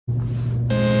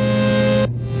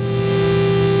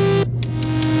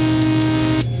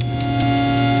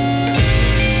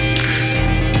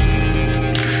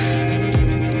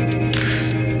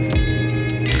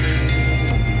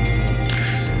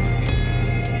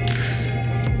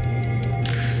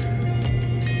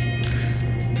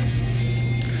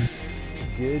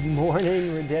Good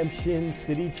morning, Redemption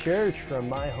City Church, from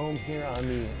my home here on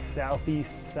the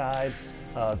southeast side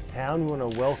of town. We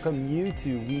want to welcome you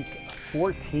to week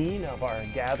 14 of our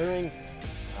gathering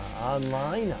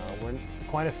online.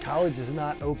 Aquinas College is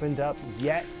not opened up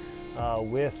yet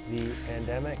with the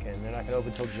pandemic, and they're not going to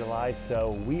open until July,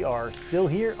 so we are still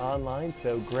here online.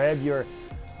 So grab your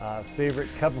favorite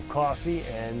cup of coffee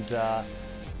and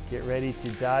get ready to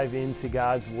dive into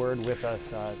God's Word with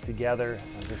us together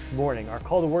this morning. Our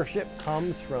call to worship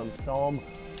comes from Psalm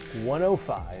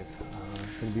 105.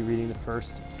 I'm going to be reading the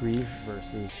first 3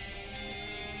 verses.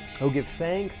 Oh, give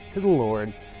thanks to the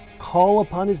Lord, call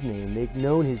upon His name, make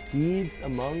known His deeds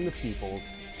among the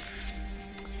peoples.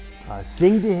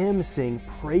 Sing to Him, sing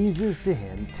praises to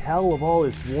Him, tell of all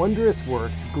His wondrous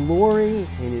works, glory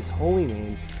in His holy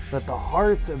name. Let the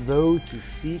hearts of those who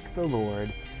seek the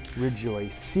Lord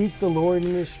rejoice. Seek the Lord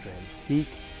in His strength. Seek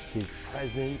His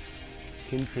presence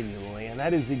continually. And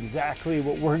that is exactly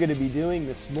what we're going to be doing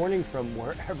this morning from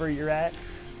wherever you're at,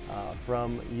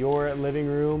 from your living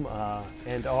room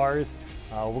and ours.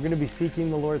 We're going to be seeking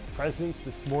the Lord's presence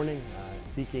this morning,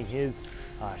 seeking His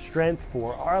strength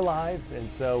for our lives.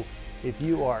 And so if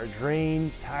you are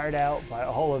drained, tired out by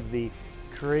all of the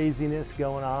craziness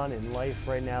going on in life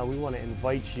right now, we want to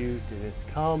invite you to just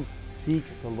come seek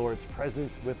the Lord's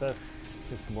presence with us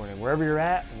this morning. Wherever you're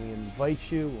at, we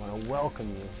invite you, we want to welcome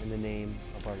you in the name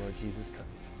of our Lord Jesus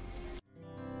Christ.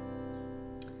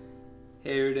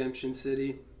 Hey Redemption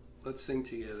City, let's sing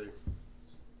together.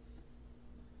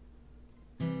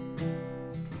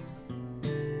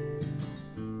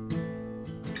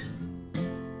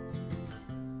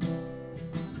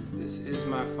 This is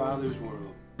my Father's world.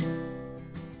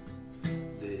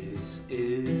 This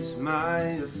is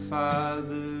my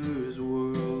Father's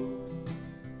world,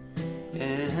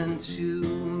 and to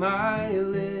my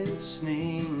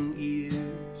listening ears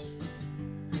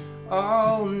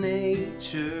all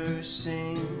nature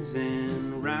sings,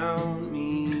 and round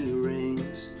me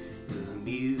rings the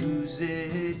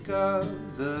music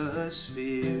of the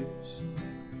spheres.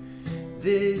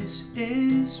 This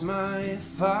is my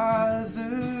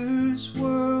Father's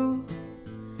world.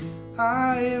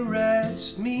 I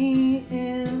rest me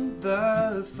in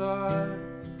the thought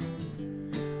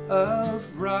of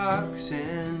rocks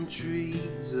and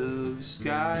trees, of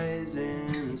skies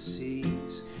and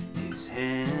seas, His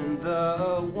hand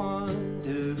the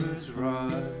wonders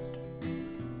wrought.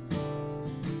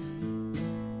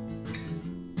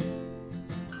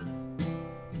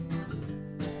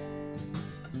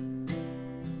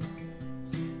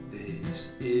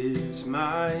 This is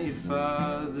my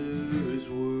Father's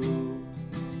world.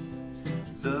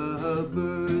 The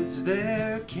birds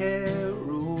their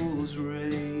carols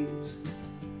raise,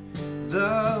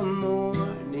 the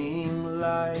morning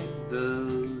light, the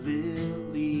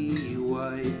lily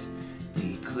white,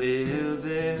 declare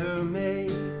their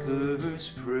Maker's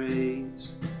praise.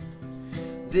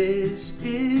 This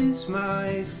is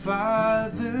my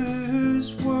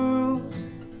Father's world.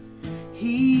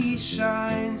 He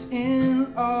shines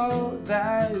in all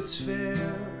that's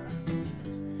fair.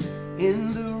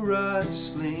 In the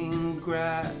rustling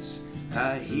grass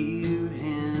I hear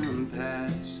Him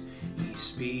pass. He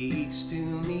speaks to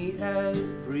me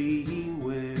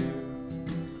everywhere.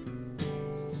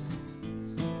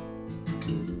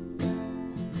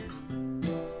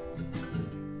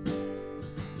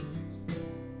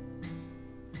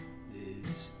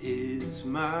 This is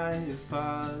my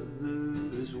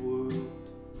Father's world.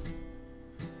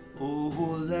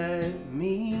 Oh, let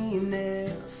me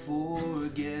ne'er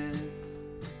forget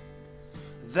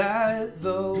that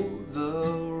though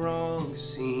the wrong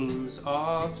seems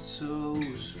oft so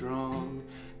strong,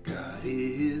 God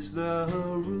is the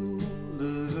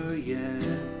ruler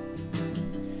yet.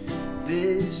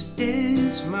 This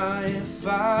is my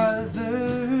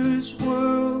Father's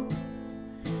world.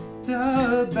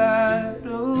 The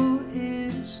battle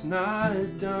is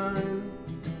not done.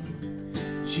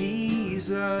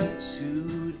 Jesus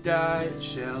who died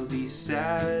shall be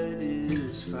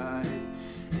satisfied,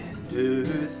 and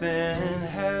earth and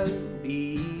heaven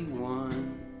be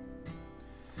one.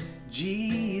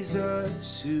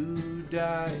 Jesus who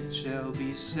died shall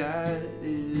be satisfied,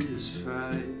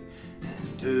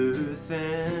 and earth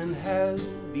and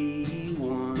heaven be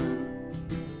one.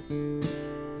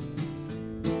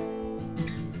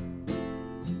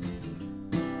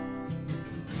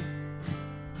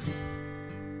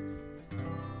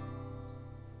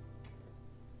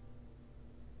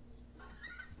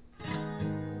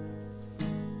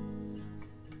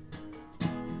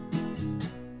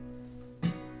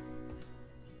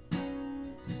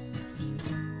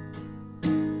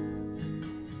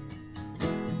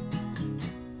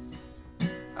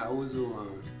 was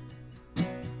alone.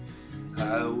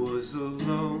 I was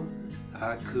alone,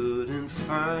 I couldn't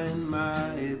find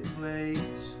my place.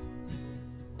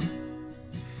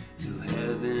 Till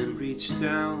heaven reached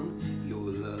down,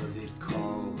 your love it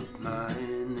called my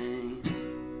name.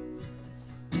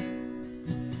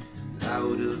 And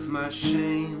out of my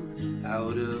shame,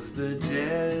 out of the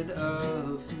dead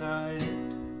of night,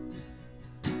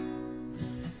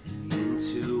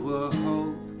 into a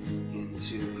hope,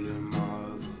 into your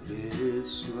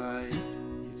marvelous light.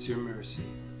 It's your mercy.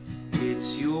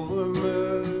 It's your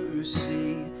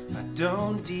mercy. I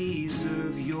don't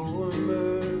deserve your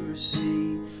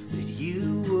mercy, that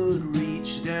you would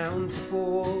reach down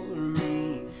for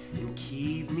me and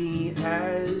keep me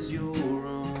as your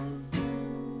own.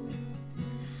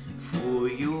 For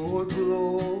your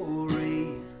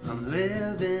glory, I'm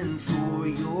living for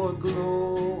your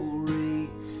glory,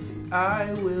 and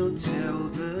I will tell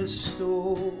the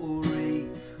story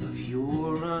of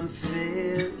your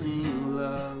unfailing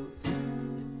love.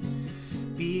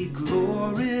 Be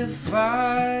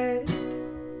glorified,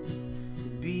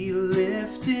 be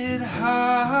lifted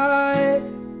high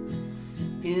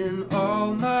in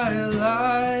all my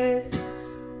life.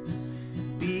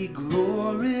 Be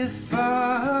glorified.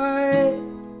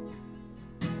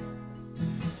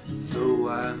 Though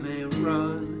I may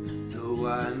run, though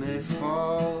I may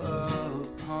fall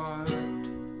apart,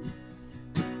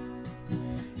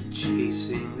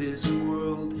 chasing this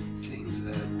world, things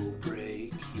that will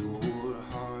break your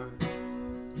heart.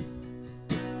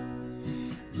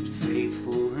 But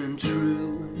faithful and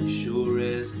true, sure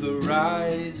as the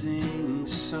rising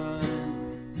sun,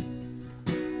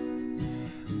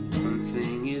 one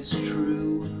thing is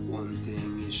true, one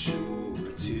thing is sure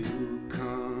to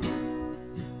come.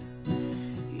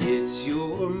 It's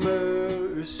your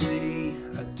mercy,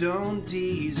 I don't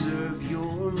deserve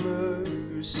your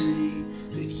mercy,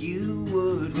 that you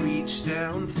would reach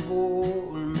down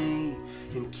for me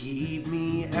and keep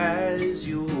me as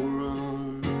your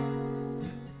own.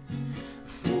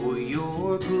 For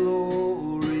your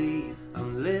glory,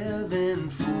 I'm living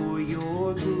for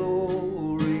your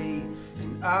glory,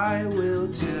 and I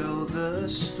will tell the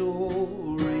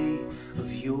story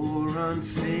of your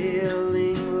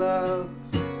unfailing love.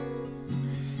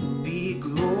 Be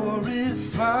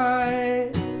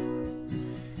glorified,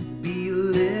 be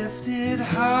lifted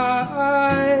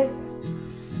high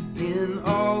in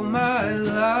all my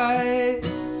life.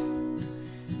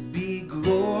 Be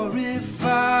glorified,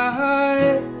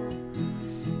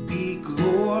 be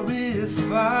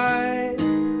glorified,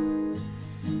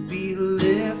 be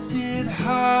lifted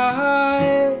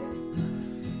high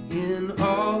in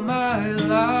all my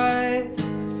life.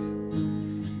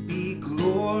 Be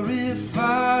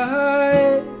glorified.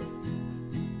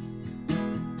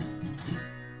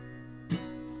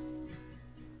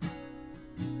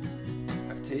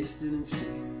 Tasted and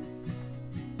seen,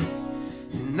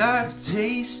 and I've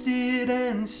tasted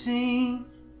and seen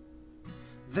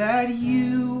that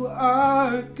you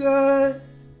are good.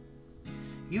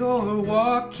 You're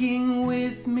walking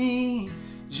with me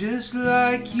just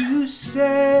like you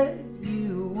said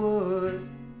you would,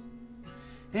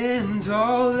 and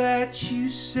all that you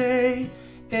say,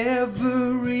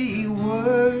 every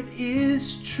word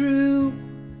is true.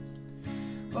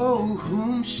 Oh,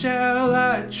 whom shall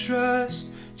I trust?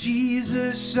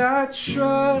 Jesus, I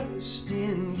trust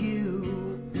in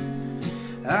you.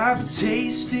 I've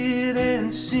tasted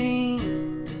and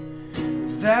seen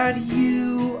that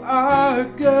you are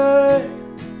good.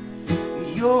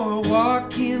 You're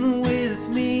walking with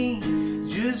me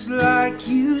just like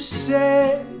you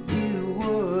said you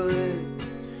would,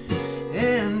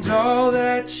 and all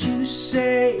that you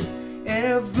say,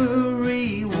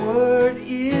 every word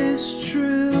is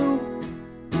true.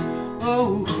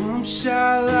 Oh, whom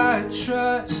shall I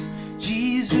trust?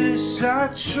 Jesus, I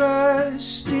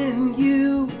trust in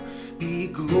you. Be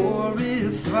glorified,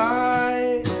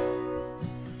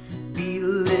 be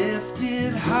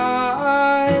lifted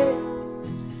high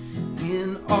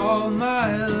in all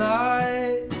my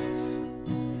life.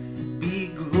 Be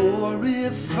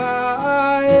glorified,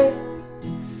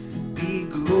 be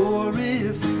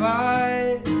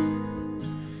glorified,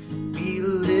 be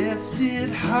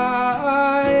lifted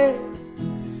high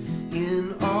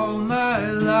in all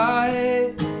my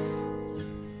life.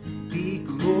 Be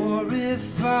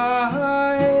glorified.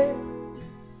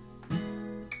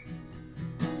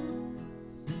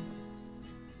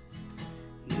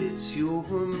 It's your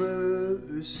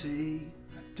mercy,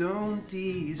 I don't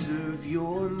deserve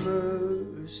your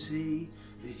mercy,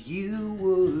 that you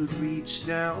would reach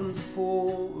down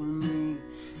for me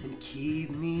and keep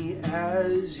me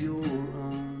as your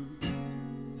own.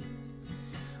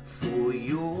 for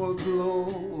your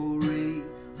glory.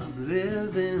 I'm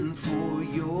living for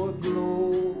your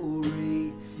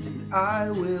glory, and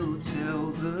I will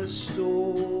tell the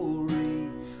story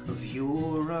of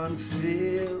your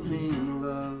unfailing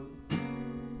love.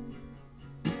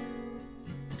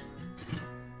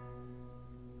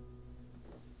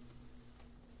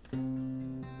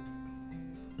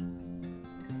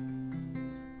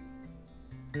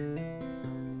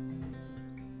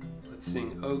 Let's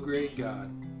sing, O great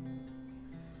God.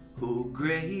 O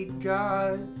great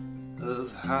God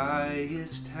of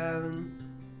highest heaven,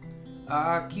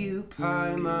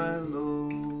 occupy my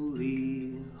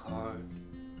lowly heart.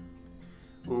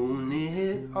 Own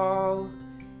it all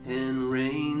and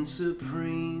reign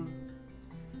supreme.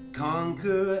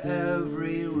 Conquer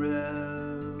every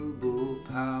rebel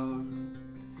power.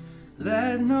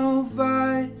 Let no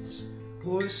vice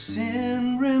or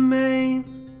sin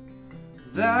remain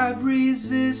that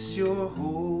resists your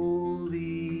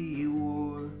holy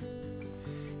war.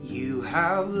 You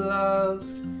have loved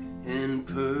and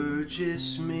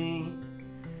purchased me.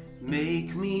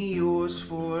 Make me yours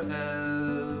forevermore.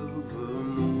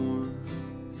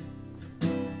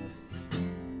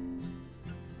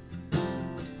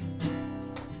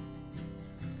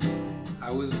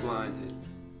 I was blinded.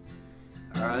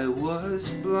 I was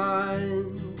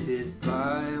blinded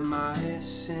by my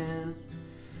sin.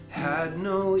 Had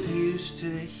no ears to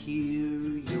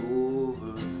hear your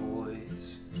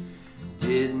voice.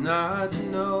 Did not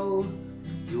know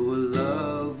your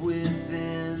love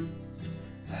within.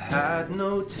 Had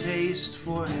no taste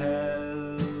for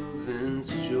heaven's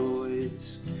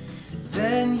joys.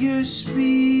 Then your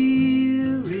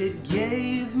Spirit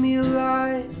gave me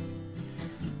life,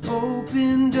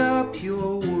 opened up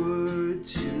your word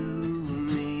to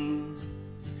me.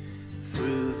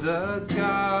 Through the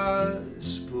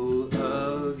gospel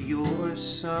of your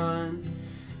Son,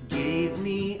 gave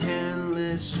me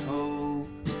endless hope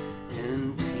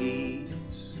and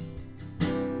peace.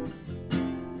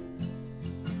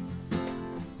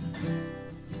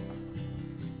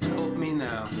 Help me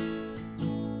now.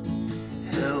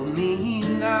 Help me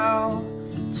now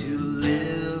to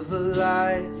live a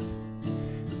life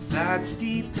that's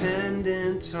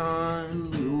dependent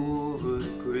on your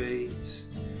grace.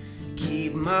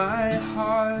 Keep my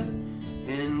heart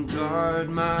and guard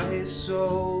my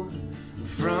soul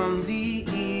from the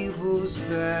evils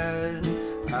that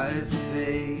I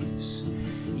face.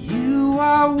 You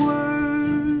are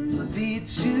worthy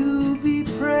to be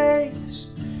praised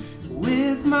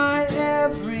with my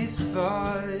every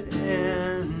thought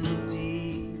and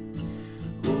deed.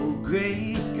 O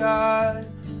great God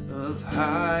of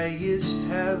highest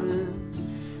heaven,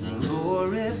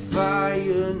 glorify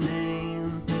your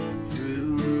name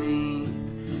through me.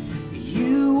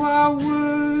 You are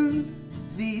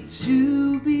worthy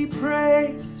to be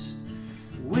praised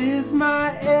with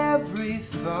my every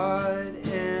thought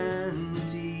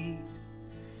and deed.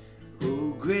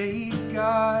 O great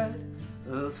God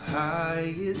of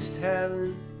highest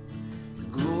heaven,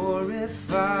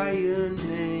 glorify your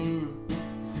name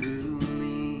through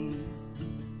me.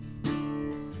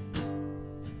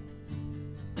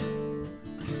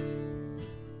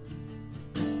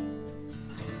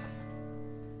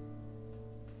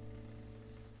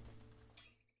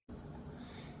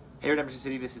 Hey Redemption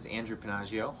City, this is Andrew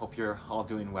Panaggio. Hope you're all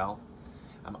doing well.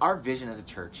 Our vision as a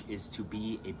church is to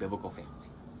be a biblical family.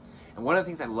 And one of the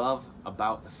things I love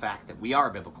about the fact that we are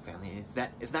a biblical family is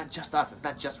that it's not just us, it's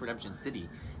not just Redemption City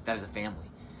that is a family.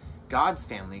 God's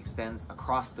family extends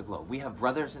across the globe. We have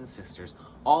brothers and sisters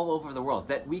all over the world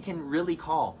that we can really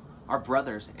call our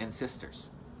brothers and sisters.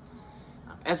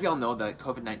 As we all know, the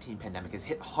COVID-19 pandemic has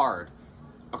hit hard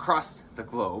across the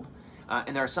globe,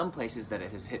 and there are some places that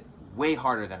it has hit way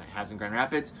harder than it has in Grand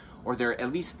Rapids, or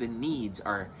at least the needs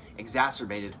are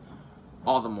exacerbated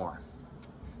all the more.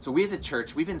 So we as a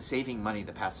church, we've been saving money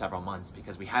the past several months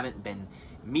because we haven't been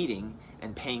meeting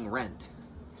and paying rent.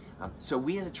 So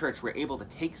we as a church were able to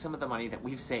take some of the money that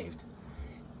we've saved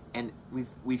and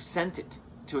we've sent it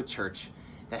to a church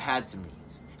that had some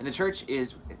needs. And the church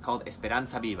is called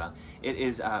Esperanza Viva. It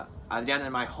is Adriana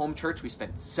and my home church. We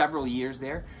spent several years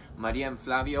there. Maria and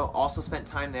Flavio also spent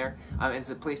time there.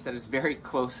 It's a place that is very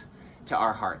close to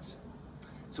our hearts.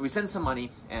 So we sent some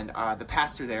money, and the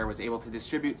pastor there was able to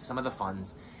distribute some of the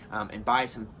funds and buy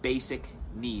some basic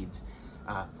needs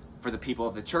for the people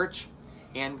of the church,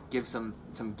 and give some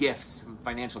gifts, some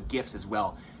financial gifts as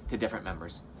well to different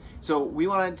members. So we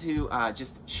wanted to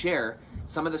just share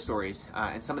some of the stories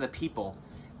and some of the people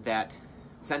that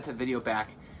sent a video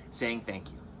back saying thank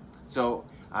you. So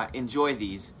enjoy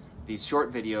these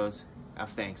short videos of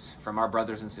thanks from our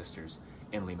brothers and sisters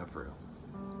in Lima, Peru.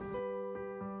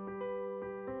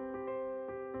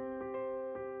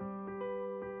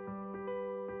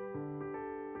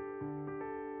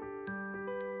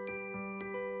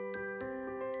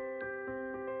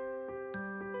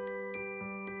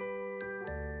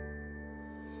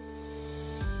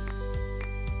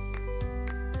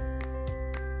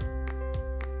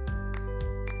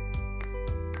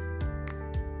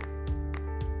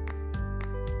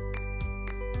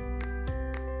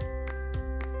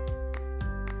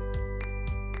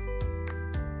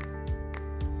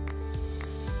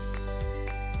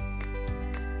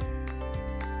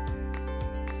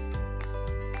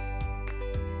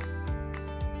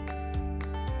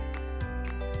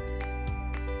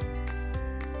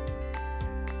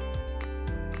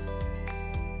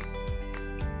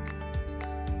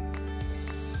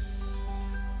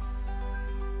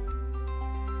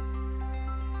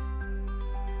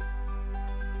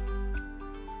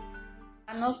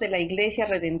 Hermanos de la Iglesia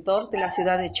Redentor de la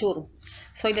ciudad de Chur.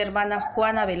 Soy la hermana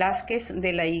Juana Velázquez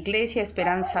de la Iglesia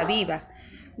Esperanza Viva,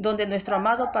 donde nuestro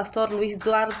amado pastor Luis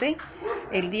Duarte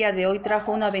el día de hoy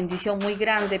trajo una bendición muy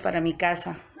grande para mi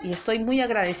casa. Y estoy muy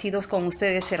agradecidos con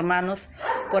ustedes, hermanos,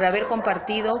 por haber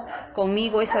compartido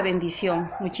conmigo esa bendición.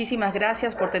 Muchísimas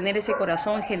gracias por tener ese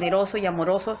corazón generoso y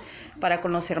amoroso para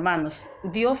con los hermanos.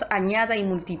 Dios añada y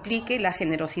multiplique la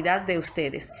generosidad de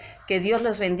ustedes. Que Dios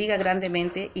los bendiga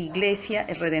grandemente, Iglesia,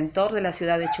 el Redentor de la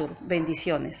ciudad de Chur.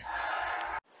 Bendiciones.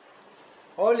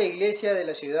 Hola, Iglesia de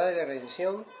la Ciudad de la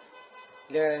Redención.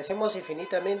 Le agradecemos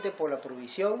infinitamente por la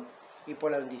provisión y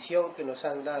por la bendición que nos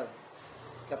han dado.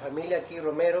 La familia aquí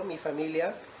Romero, mi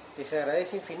familia, les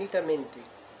agradece infinitamente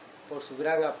por su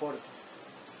gran aporte,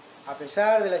 a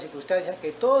pesar de las circunstancias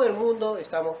que todo el mundo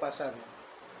estamos pasando.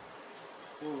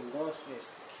 1, 2,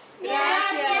 3.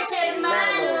 Gracias,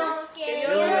 hermanos. Que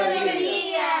Dios los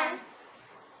bendiga.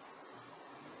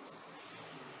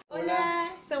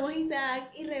 Hola, somos Isaac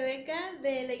y Rebeca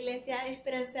de la Iglesia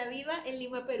Esperanza Viva en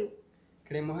Lima, Perú.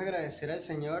 Queremos agradecer al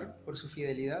Señor por su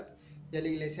fidelidad y a la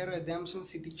Iglesia Redemption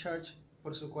City Church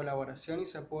por su colaboración y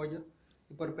su apoyo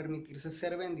y por permitirse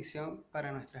ser bendición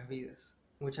para nuestras vidas.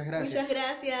 Muchas gracias. Muchas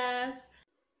gracias.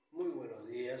 Muy buenos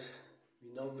días,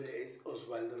 mi nombre es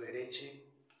Osvaldo Lereche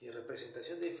y en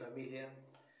representación de mi familia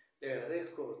le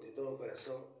agradezco de todo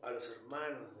corazón a los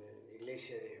hermanos de la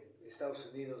Iglesia de Estados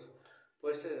Unidos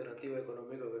por este donativo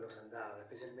económico que nos han dado,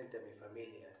 especialmente a mi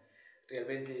familia.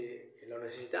 Realmente lo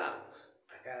necesitábamos.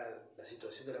 Acá la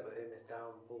situación de la pandemia está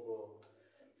un poco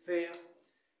fea,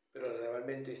 pero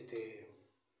realmente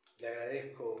le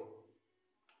agradezco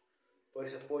por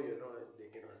ese apoyo, ¿no?, de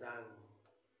que nos dan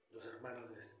los hermanos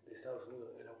de Estados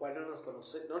Unidos, en lo cual no nos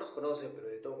conocen, pero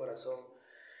de todo corazón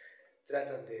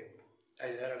tratan de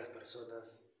ayudar a las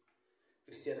personas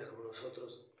cristianas como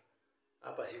nosotros a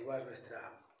apaciguar nuestra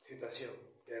situación.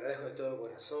 Le agradezco de todo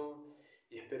corazón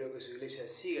y espero que su iglesia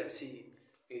siga así,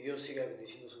 que Dios siga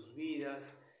bendiciendo sus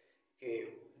vidas,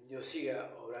 que Dios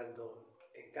siga obrando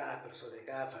en cada persona, en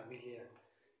cada familia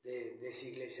de esa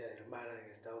iglesia hermana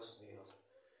en Estados Unidos.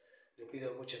 Le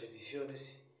pido muchas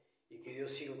bendiciones y que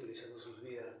Dios siga utilizando sus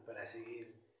vidas para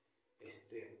seguir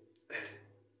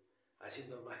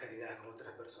haciendo más caridad con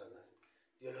otras personas.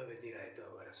 Dios los bendiga de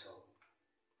todo corazón.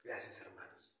 Gracias,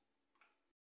 hermanos.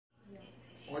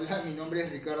 Hola, mi nombre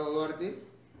es Ricardo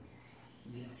Duarte.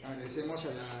 Agradecemos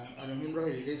a los miembros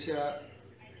de la Iglesia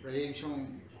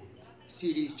Redemption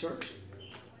City Church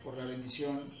por la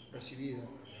bendición recibida.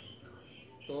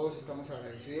 Todos estamos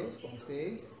agradecidos con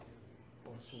ustedes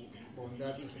por su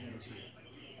bondad y generosidad.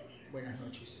 Buenas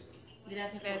noches.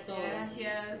 Gracias a todos.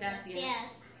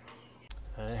 Gracias.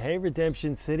 Hey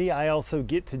Redemption City, I also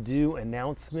get to do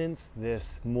announcements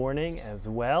this morning as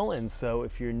well, and so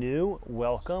if you're new,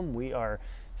 welcome. We are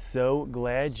so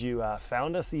glad you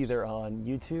found us either on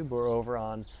YouTube or over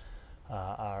on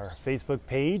our Facebook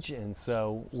page, and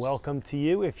so welcome to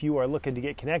you. If you are looking to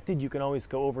get connected, you can always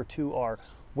go over to our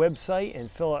website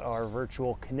and fill out our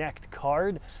virtual Connect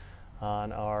card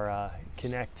on our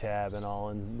Connect tab and all,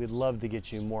 and we'd love to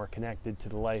get you more connected to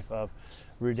the life of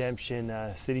Redemption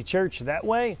City Church that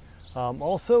way.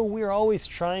 Also, we're always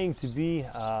trying to be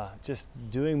just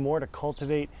doing more to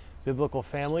cultivate biblical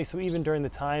family. So even during the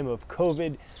time of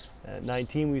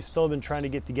COVID-19, we've still been trying to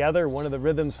get together. One of the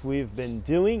rhythms we've been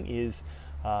doing is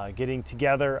getting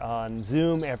together on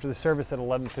Zoom after the service at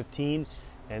 11:15.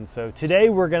 And so today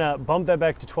we're gonna bump that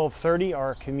back to 12:30.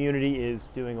 Our community is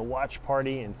doing a watch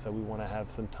party, and so we wanna have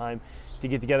some time to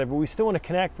get together. But we still wanna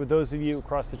connect with those of you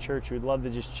across the church who would love to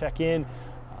just check in.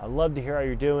 I'd love to hear how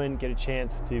you're doing, get a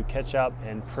chance to catch up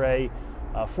and pray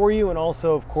for you. And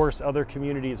also, of course, other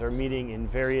communities are meeting in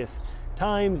various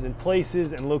times and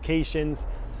places and locations,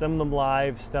 some of them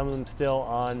live, some of them still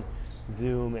on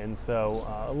Zoom. And so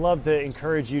I'd love to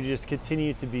encourage you to just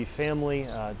continue to be family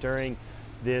during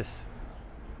this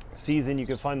season. You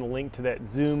can find the link to that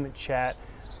Zoom chat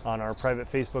on our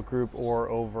private Facebook group or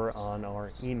over on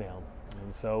our email.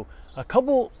 And so a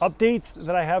couple updates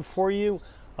that I have for you.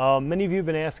 Many of you have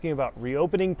been asking about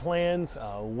reopening plans.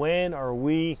 When are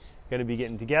we going to be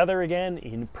getting together again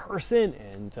in person?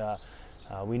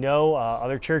 And we know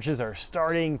other churches are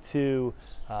starting to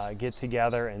get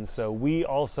together, and so we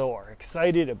also are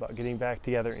excited about getting back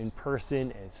together in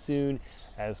person as soon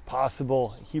as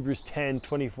possible. Hebrews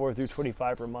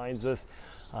 10:24-25 reminds us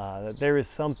that there is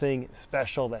something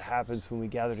special that happens when we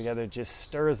gather together. It just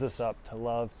stirs us up to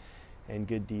love and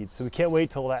good deeds. So we can't wait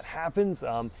till that happens.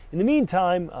 In the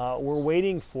meantime, we're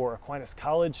waiting for Aquinas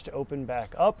College to open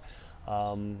back up.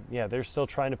 Yeah, they're still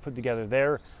trying to put together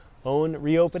their own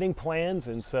reopening plans,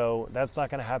 and so that's not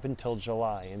going to happen till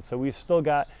July. And so we've still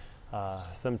got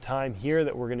some time here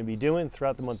that we're going to be doing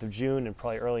throughout the month of June and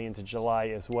probably early into July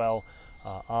as well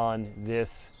on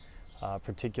this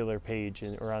particular page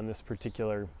or on this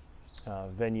particular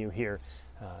venue here.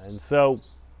 And so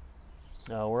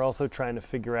we're also trying to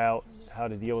figure out how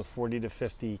to deal with 40 to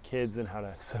 50 kids and how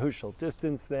to social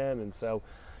distance them. And so,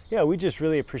 yeah, we just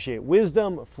really appreciate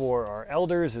wisdom for our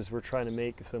elders as we're trying to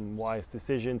make some wise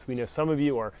decisions. We know some of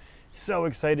you are so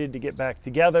excited to get back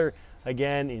together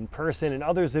again in person, and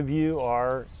others of you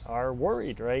are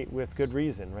worried, right? With good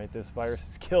reason, right? This virus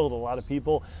has killed a lot of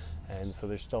people, and so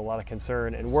there's still a lot of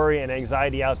concern and worry and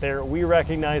anxiety out there. We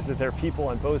recognize that there are people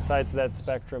on both sides of that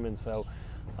spectrum, and so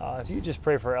if you just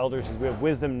pray for our elders as we have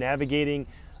wisdom navigating,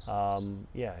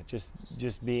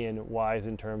 just being wise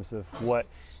in terms of what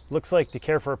it looks like to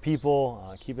care for our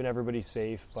people, keeping everybody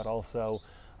safe, but also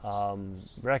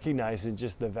recognizing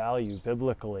just the value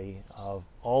biblically of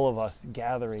all of us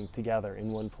gathering together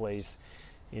in one place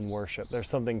in worship. There's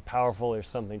something powerful, there's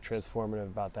something transformative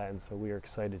about that, and so we are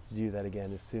excited to do that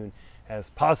again as soon as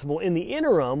possible. In the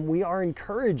interim, we are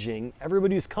encouraging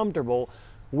everybody who's comfortable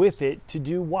with it to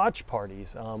do watch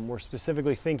parties. We're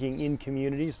specifically thinking in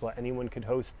communities, but anyone could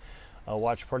host a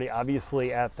watch party,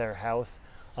 obviously at their house.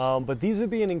 But these would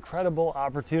be an incredible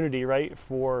opportunity, right,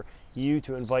 for you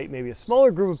to invite maybe a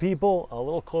smaller group of people, a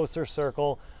little closer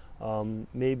circle,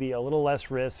 maybe a little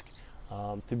less risk,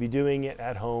 to be doing it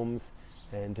at homes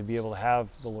and to be able to have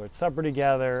the Lord's Supper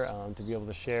together, to be able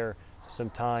to share some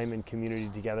time and community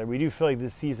together. We do feel like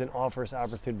this season offers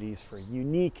opportunities for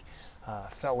unique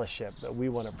fellowship that we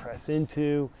want to press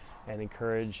into and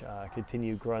encourage,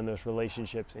 continue growing those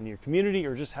relationships in your community,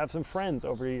 or just have some friends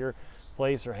over to your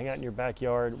place or hang out in your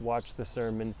backyard, watch the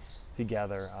sermon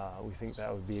together. We think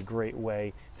that would be a great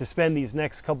way to spend these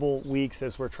next couple weeks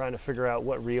as we're trying to figure out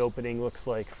what reopening looks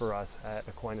like for us at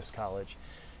Aquinas College.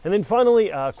 And then finally,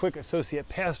 a quick associate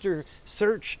pastor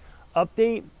search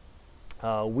update.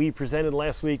 We presented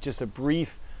last week just a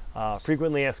brief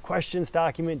frequently asked questions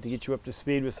document to get you up to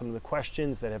speed with some of the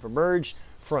questions that have emerged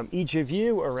from each of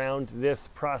you around this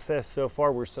process so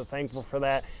far. We're so thankful for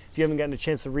that. If you haven't gotten a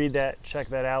chance to read that, check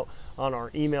that out on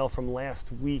our email from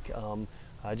last week.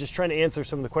 Just trying to answer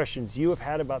some of the questions you have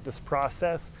had about this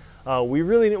process. We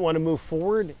really didn't want to move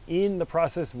forward in the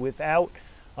process without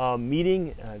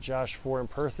meeting Josh Four in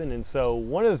person. And so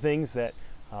one of the things that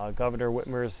Governor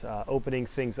Whitmer's opening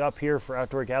things up here for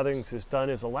outdoor gatherings has done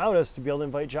is allowed us to be able to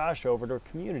invite Josh over to our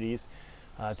communities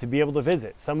to be able to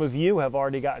visit. Some of you have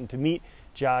already gotten to meet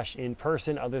Josh in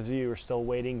person. Others of you are still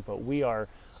waiting, but we are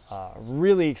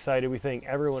really excited. We think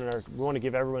we want to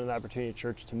give everyone an opportunity at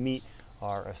church to meet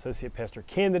our associate pastor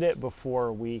candidate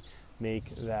before we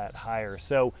make that hire.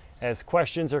 So as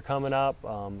questions are coming up,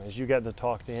 as you get to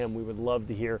talk to him, we would love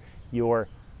to hear your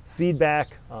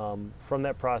feedback from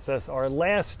that process. Our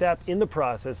last step in the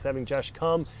process, having Josh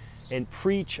come and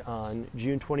preach on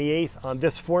June 28th on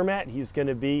this format. He's going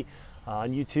to be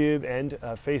on YouTube and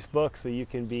Facebook, so you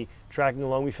can be tracking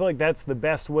along. We feel like that's the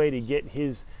best way to get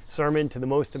his sermon to the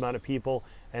most amount of people,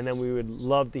 and then we would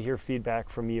love to hear feedback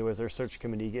from you as our search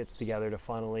committee gets together to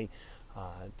finally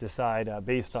decide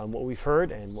based on what we've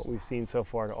heard and what we've seen so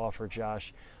far to offer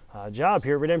Josh a job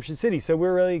here at Redemption City. So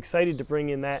we're really excited to bring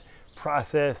in that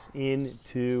process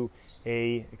into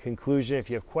a conclusion. If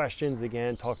you have questions,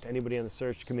 again, talk to anybody on the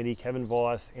search committee: Kevin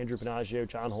Voss, Andrew Panaggio,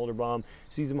 John Holderbaum,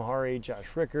 Cesar Mahari, Josh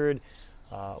Rickard,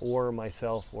 or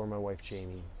myself or my wife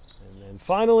Jamie. And then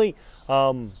finally,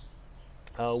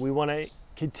 we want to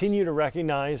continue to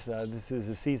recognize this is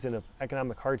a season of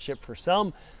economic hardship for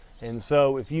some. And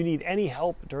so if you need any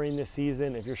help during this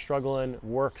season, if you're struggling,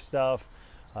 work stuff,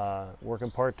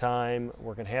 working part-time,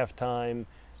 working half-time,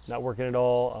 not working at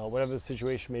all, whatever the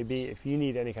situation may be, if you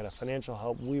need any kind of financial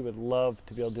help, we would love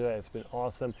to be able to do that. It's been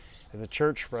awesome as a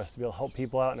church for us to be able to help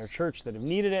people out in our church that have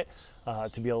needed it,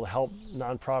 to be able to help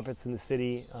nonprofits in the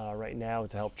city right now,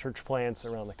 to help church plants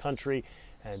around the country,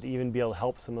 and to even be able to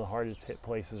help some of the hardest hit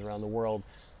places around the world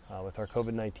with our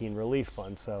COVID-19 relief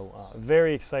fund. So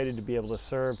very excited to be able to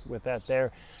serve with that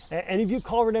there. And if you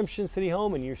call Redemption City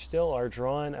home and you still are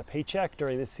drawing a paycheck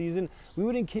during this season, we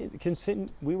would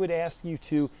ask you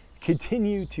to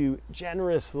continue to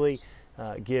generously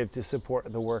give to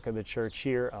support the work of the church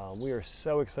here. We are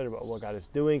so excited about what God is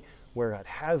doing, where God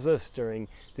has us during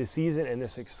this season, and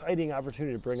this exciting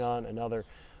opportunity to bring on another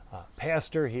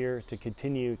pastor here to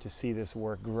continue to see this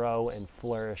work grow and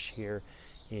flourish here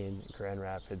in Grand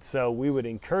Rapids. So we would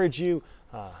encourage you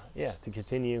to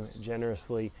continue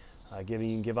generously giving.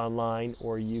 You can give online,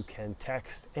 or you can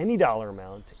text any dollar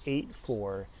amount to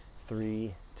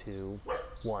 84321.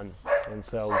 1. And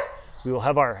so we will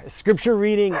have our scripture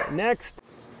reading next.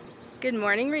 Good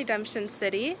morning, Redemption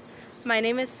City. My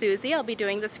name is Susie. I'll be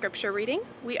doing the scripture reading.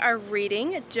 We are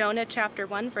reading Jonah chapter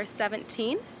 1, verse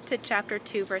 17 to chapter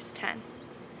 2, verse 10.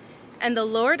 And the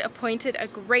Lord appointed a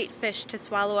great fish to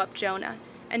swallow up Jonah,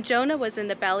 and Jonah was in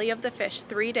the belly of the fish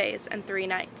 3 days and 3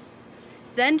 nights.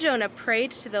 Then Jonah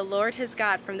prayed to the Lord his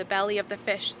God from the belly of the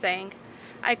fish, saying,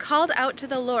 I called out to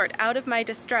the Lord out of my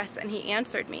distress, and he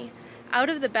answered me. Out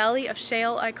of the belly of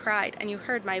Sheol I cried, and you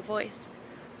heard my voice.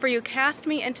 For you cast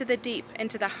me into the deep,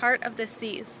 into the heart of the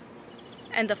seas.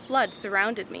 And the flood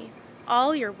surrounded me.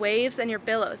 All your waves and your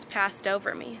billows passed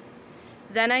over me.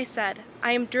 Then I said,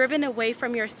 I am driven away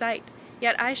from your sight,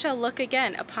 yet I shall look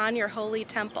again upon your holy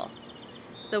temple.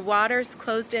 The waters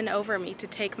closed in over me to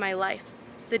take my life.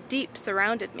 The deep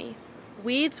surrounded me.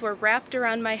 Weeds were wrapped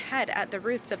around my head at the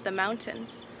roots of the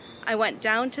mountains. I went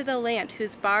down to the land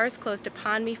whose bars closed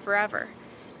upon me forever.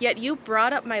 Yet you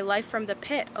brought up my life from the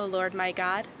pit, O Lord my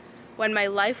God. When my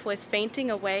life was fainting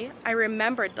away, I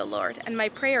remembered the Lord, and my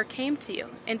prayer came to you,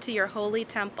 into your holy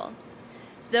temple.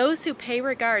 Those who pay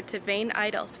regard to vain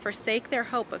idols forsake their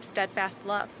hope of steadfast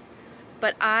love.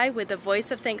 But I, with the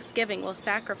voice of thanksgiving, will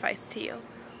sacrifice to you.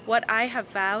 What I have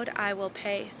vowed, I will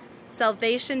pay.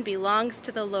 Salvation belongs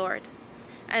to the Lord.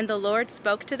 And the Lord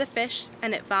spoke to the fish,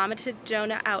 and it vomited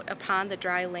Jonah out upon the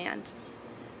dry land.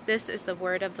 This is the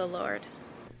word of the Lord.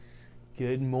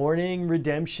 Good morning,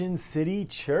 Redemption City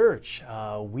Church.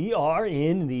 We are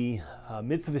in the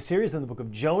midst of a series on the book of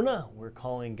Jonah. We're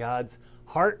calling God's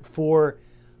heart for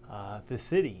the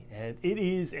city. And it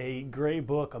is a great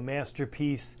book, a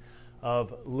masterpiece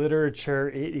of literature.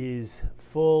 It is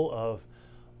full of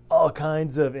all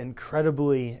kinds of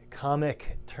incredibly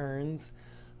comic turns.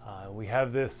 We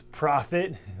have this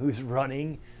prophet who's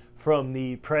running from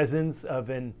the presence of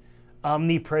an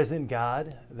omnipresent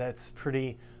God. That's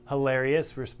pretty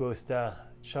hilarious. We're supposed to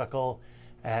chuckle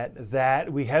at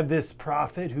that. We have this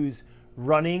prophet who's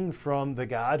running from the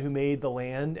God who made the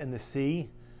land and the sea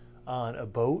on a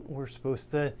boat. We're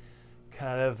supposed to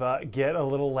kind of get a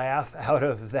little laugh out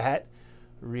of that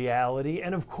reality.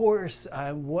 And of course,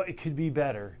 what could be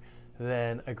better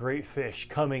than a great fish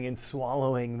coming and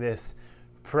swallowing this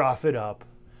prophet up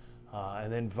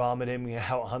and then vomiting him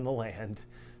out on the land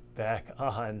back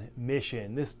on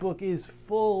mission. This book is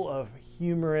full of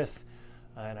humorous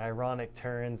and ironic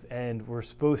turns, and we're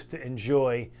supposed to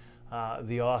enjoy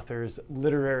the author's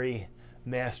literary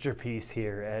masterpiece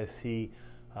here as he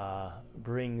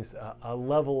brings a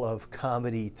level of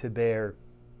comedy to bear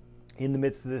in the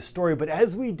midst of this story. But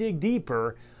as we dig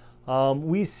deeper,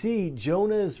 we see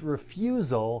Jonah's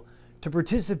refusal to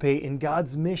participate in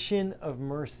God's mission of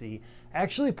mercy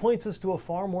actually points us to a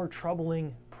far more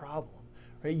troubling problem.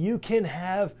 Right? You can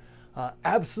have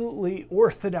absolutely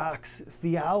orthodox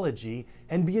theology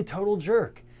and be a total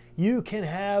jerk. You can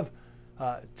have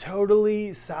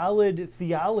totally solid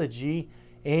theology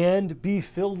and be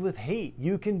filled with hate.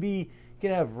 You can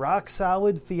have rock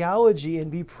solid theology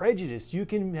and be prejudiced. You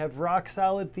can have rock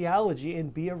solid theology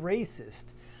and be a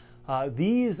racist.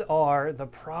 These are the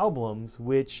problems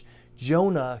which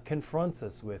Jonah confronts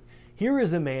us with. Here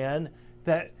is a man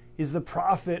that is the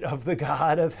prophet of the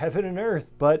God of heaven and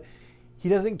earth, but he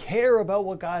doesn't care about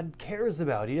what God cares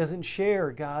about. He doesn't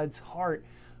share God's heart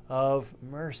of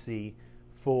mercy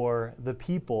for the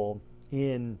people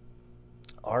in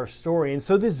our story. And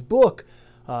so this book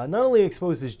not only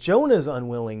exposes Jonah's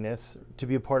unwillingness to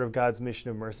be a part of God's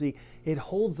mission of mercy, it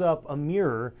holds up a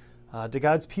mirror to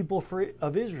God's people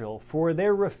of Israel for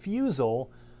their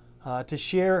refusal to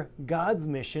share God's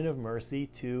mission of mercy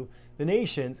to the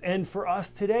nations. And for us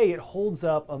today, it holds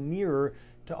up a mirror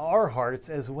to our hearts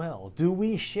as well. Do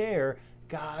we share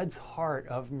God's heart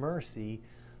of mercy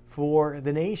for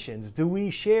the nations? Do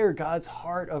we share God's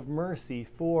heart of mercy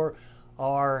for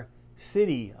our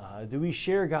city? Do we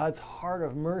share God's heart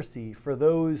of mercy for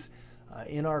those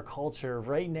in our culture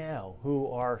right now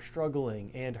who are struggling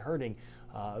and hurting?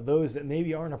 Those that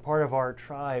maybe aren't a part of our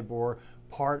tribe or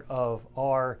part of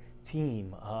our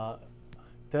team.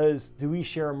 Do we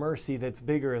share a mercy that's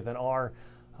bigger than our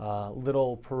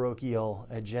little parochial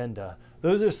agenda?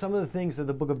 Those are some of the things that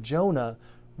the book of Jonah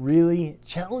really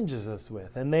challenges us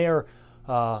with, and they're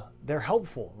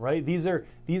helpful, right? These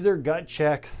are gut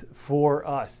checks for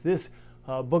us. This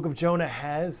book of Jonah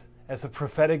has, as a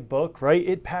prophetic book, right?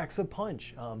 It packs a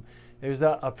punch. There's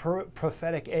a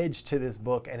prophetic edge to this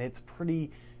book, and it's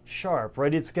pretty sharp,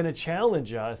 right? It's going to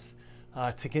challenge us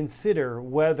to consider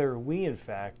whether we, in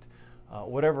fact,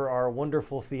 whatever our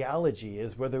wonderful theology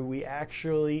is, whether we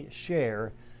actually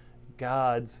share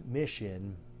God's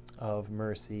mission of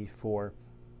mercy for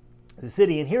the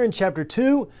city. And here in chapter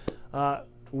 2,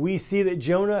 we see that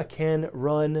Jonah can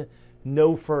run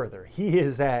no further. He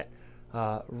is at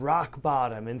rock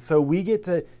bottom. And so we get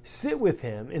to sit with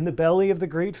him in the belly of the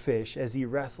great fish as he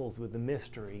wrestles with the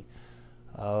mystery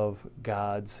of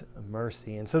God's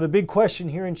mercy. And so the big question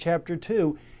here in chapter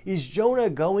 2 is Jonah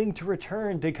going to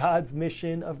return to God's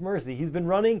mission of mercy? He's been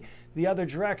running the other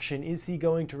direction. Is he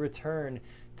going to return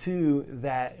to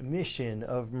that mission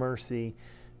of mercy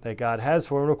that God has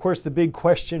for him? And of course, the big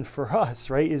question for us,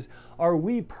 right, is are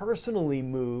we personally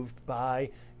moved by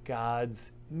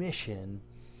God's mission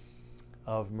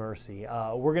of mercy?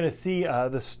 We're going to see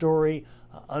the story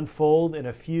unfold in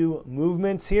a few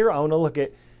movements here. I want to look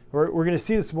at We're going to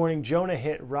see this morning Jonah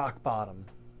hit rock bottom.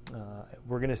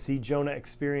 We're going to see Jonah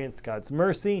experience God's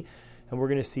mercy, and we're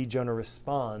going to see Jonah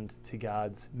respond to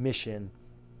God's mission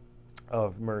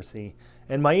of mercy.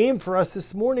 And my aim for us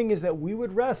this morning is that we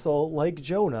would wrestle, like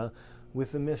Jonah,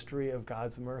 with the mystery of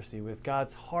God's mercy, with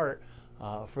God's heart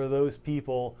for those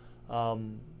people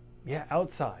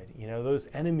outside, those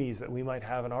enemies that we might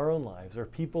have in our own lives, or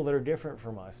people that are different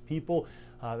from us, people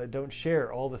that don't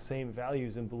share all the same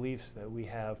values and beliefs that we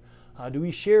have. Do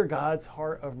we share God's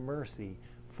heart of mercy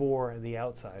for the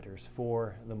outsiders,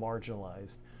 for the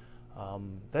marginalized?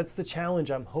 That's the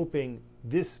challenge I'm hoping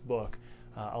this book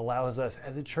allows us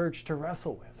as a church to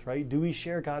wrestle with, right? Do we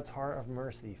share God's heart of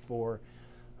mercy for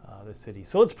the city?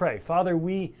 So let's pray. Father,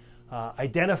 we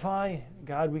identify,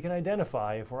 God, we can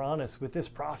identify, if we're honest, with this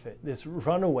prophet, this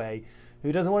runaway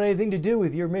who doesn't want anything to do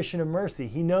with your mission of mercy.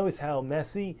 He knows how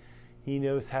messy, he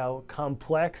knows how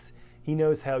complex, he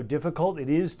knows how difficult it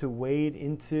is to wade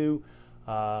into,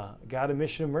 God, a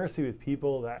mission of mercy with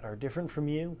people that are different from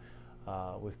you,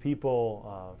 with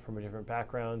people from different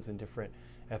backgrounds and different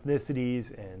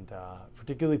ethnicities, and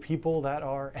particularly people that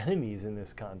are enemies in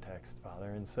this context, Father.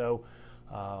 And so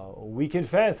we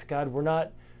confess, God, we're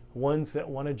not ones that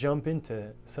want to jump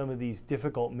into some of these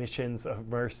difficult missions of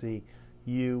mercy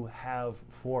you have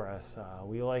for us.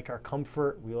 We like our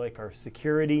comfort, we like our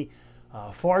security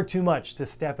far too much to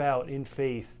step out in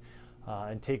faith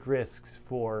and take risks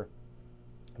for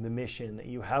the mission that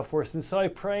you have for us. And so I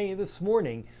pray this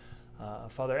morning,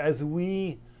 Father, as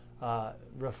we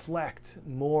reflect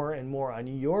more and more on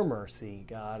your mercy,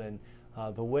 God, and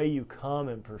the way you come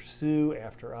and pursue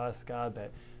after us, God,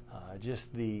 that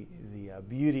just the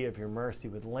beauty of your mercy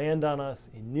would land on us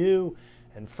in new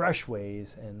and fresh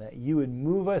ways, and that you would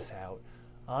move us out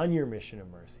on your mission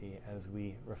of mercy as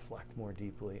we reflect more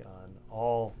deeply on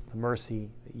all the mercy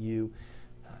that you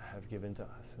have given to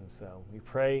us. And so we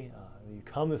pray that you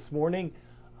come this morning,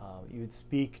 you would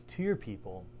speak to your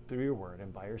people through your word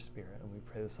and by your Spirit, and we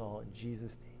pray this all in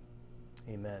Jesus'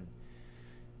 name. Amen.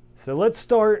 So let's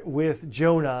start with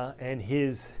Jonah and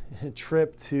his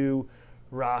trip to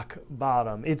rock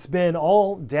bottom. It's been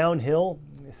all downhill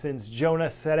since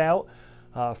Jonah set out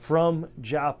from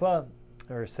Joppa,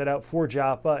 or set out for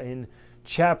Joppa in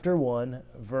chapter 1,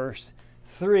 verse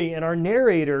 3. And our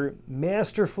narrator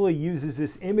masterfully uses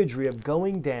this imagery of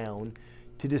going down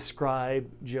to describe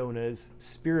Jonah's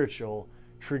spiritual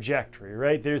trajectory,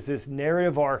 right? There's this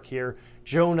narrative arc here.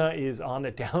 Jonah is on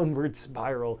a downward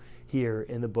spiral here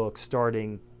in the book,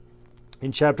 starting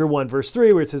in chapter 1, verse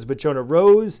 3, where it says, "But Jonah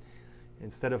rose."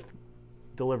 Instead of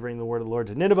delivering the word of the Lord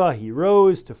to Nineveh, he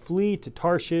rose to flee to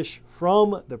Tarshish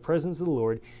from the presence of the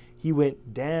Lord. He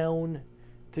went down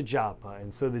to Joppa.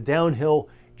 And so the downhill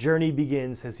journey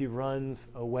begins as he runs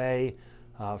away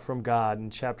from God in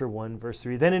chapter 1, verse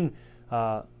 3. Then in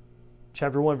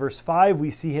chapter 1, verse 5, we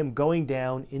see him going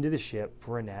down into the ship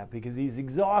for a nap because he's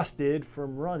exhausted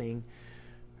from running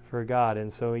for God.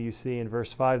 And so you see in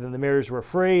verse 5, then the mariners were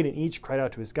afraid, and each cried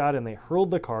out to his God, and they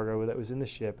hurled the cargo that was in the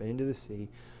ship and into the sea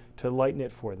to lighten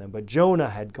it for them. But Jonah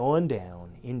had gone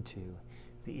down into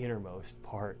the innermost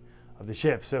part of the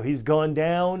ship. So he's gone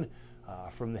down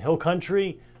from the hill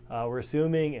country, we're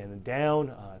assuming, and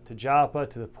down to Joppa,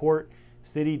 to the port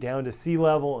city, down to sea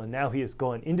level, and now he has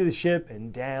gone into the ship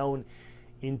and down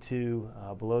into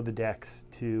below the decks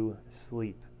to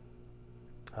sleep.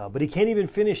 But he can't even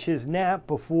finish his nap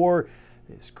before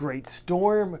this great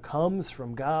storm comes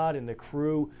from God, and the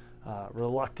crew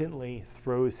reluctantly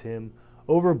throws him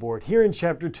overboard. Here in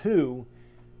chapter 2,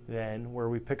 then, where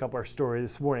we pick up our story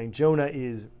this morning, Jonah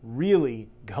is really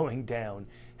going down,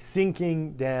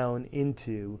 sinking down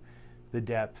into the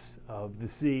depths of the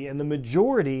sea. And the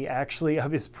majority, actually,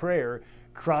 of his prayer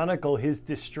chronicle his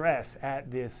distress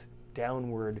at this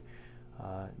downward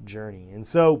journey. And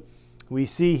so we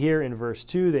see here in verse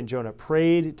 2, then Jonah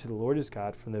prayed to the Lord his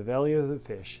God from the belly of the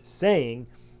fish, saying,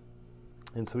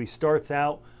 and so he starts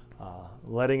out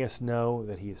letting us know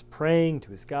that he is praying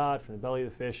to his God from the belly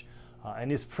of the fish.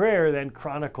 And his prayer then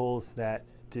chronicles that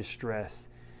distress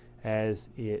as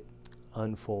it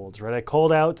unfolds. Right? I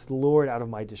called out to the Lord out of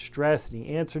my distress, and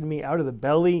he answered me. Out of the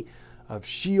belly of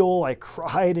Sheol I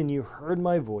cried, and you heard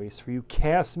my voice, for you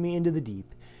cast me into the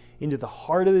deep, into the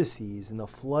heart of the seas, and the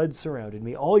flood surrounded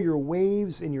me. All your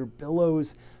waves and your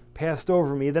billows passed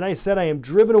over me. Then I said, I am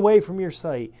driven away from your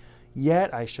sight,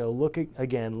 yet I shall look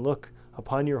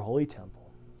upon your holy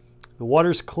temple. The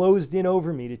waters closed in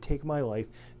over me to take my life.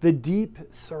 The deep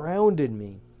surrounded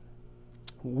me.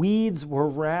 Weeds were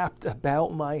wrapped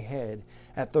about my head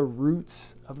at the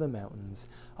roots of the mountains.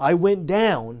 I went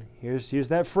down, here's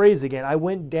that phrase again, I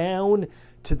went down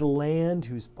to the land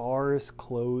whose bars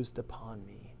closed upon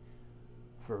me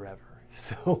forever.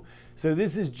 So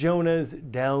this is Jonah's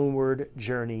downward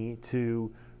journey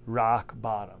to rock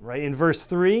bottom, right? In verse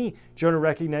 3, Jonah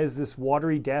recognizes this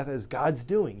watery death as God's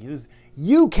doing. He says,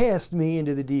 you cast me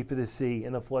into the deep of the sea,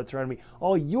 and the flood surrounded me.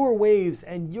 All your waves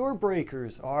and your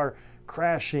breakers are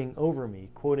crashing over me,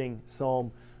 quoting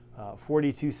Psalm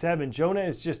 42:7. Jonah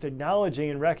is just acknowledging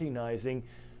and recognizing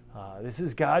this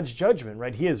is God's judgment,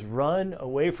 right? He has run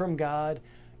away from God.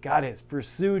 God has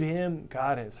pursued him.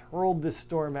 God has hurled this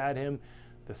storm at him.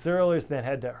 The sailors then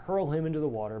had to hurl him into the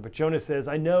water. But Jonah says,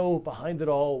 I know behind it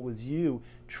all was you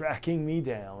tracking me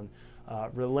down,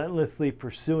 relentlessly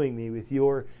pursuing me with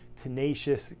your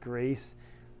tenacious grace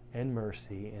and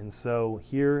mercy. And so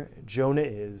here Jonah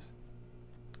is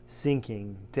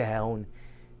sinking down,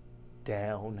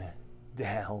 down,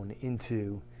 down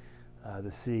into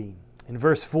the sea. In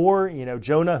verse 4,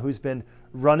 Jonah, who's been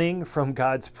running from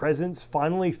God's presence,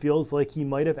 finally feels like he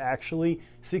might have actually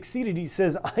succeeded. He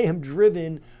says, I am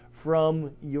driven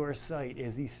from your sight,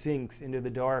 as he sinks into the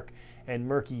dark and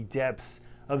murky depths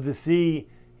of the sea.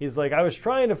 He's like, I was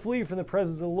trying to flee from the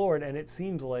presence of the Lord, and it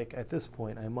seems like at this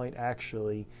point I might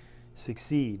actually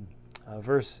succeed.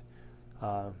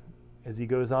 As he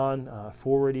goes on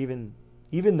forward,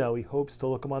 even though he hopes to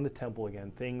look upon the temple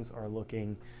again, things are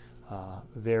looking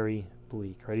very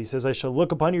bleak, right? He says, I shall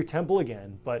look upon your temple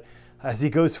again. But as he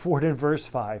goes forward in verse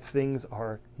 5, things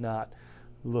are not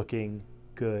looking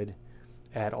good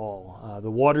at all.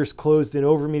 The waters closed in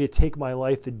over me to take my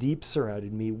life. The deep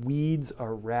surrounded me. Weeds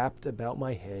are wrapped about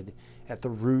my head at the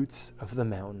roots of the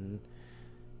mountain,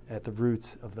 at the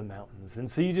roots of the mountains.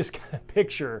 And so you just kind of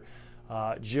picture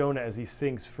Jonah as he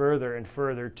sinks further and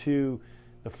further to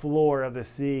the floor of the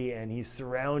sea, and he's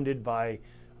surrounded by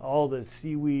all the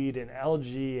seaweed and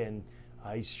algae, and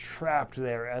he's trapped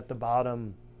there at the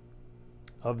bottom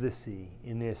of the sea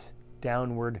in this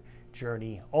downward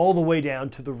journey, all the way down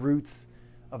to the roots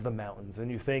of the mountains. And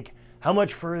you think, how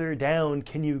much further down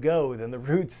can you go than the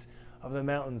roots of the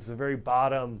mountains, the very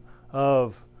bottom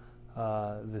of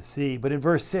the sea? But in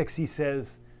verse 6, he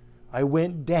says, I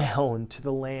went down to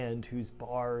the land whose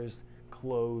bars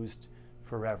closed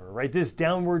forever, right? This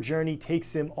downward journey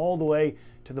takes him all the way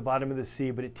to the bottom of the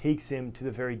sea, but it takes him to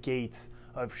the very gates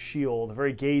of Sheol, the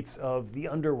very gates of the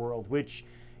underworld, which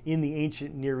in the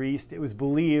ancient Near East, it was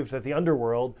believed that the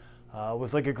underworld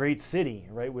was like a great city,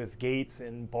 right, with gates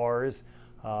and bars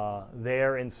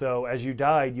there. And so as you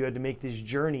died, you had to make this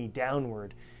journey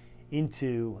downward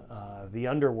into the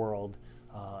underworld,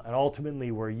 and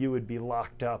ultimately where you would be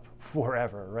locked up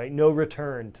forever, right? No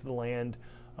return to the land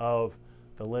of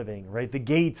the living, right? The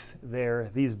gates there,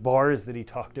 these bars that he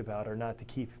talked about, are not to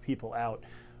keep people out,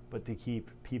 but to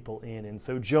keep people in. And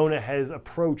so Jonah has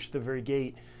approached the very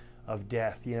gate of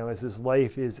death, as his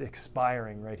life is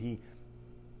expiring, right? He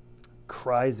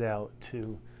cries out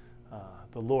to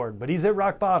the Lord, but he's at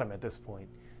rock bottom at this point.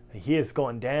 He has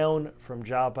gone down from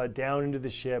Joppa, down into the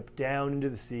ship, down into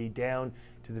the sea, down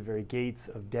to the very gates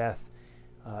of death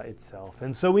itself.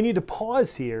 And so we need to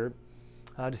pause here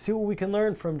to see what we can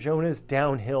learn from Jonah's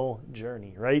downhill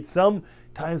journey, right?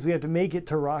 Sometimes we have to make it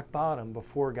to rock bottom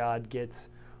before God gets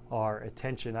our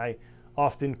attention. I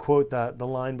often quote the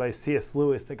line by C.S.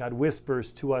 Lewis that God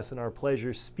whispers to us in our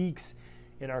pleasure, speaks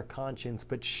in our conscience,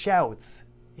 but shouts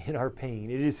in our pain.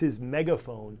 It is his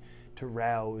megaphone to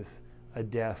rouse a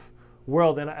deaf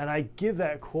world. And I give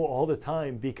that quote all the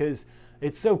time because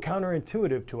it's so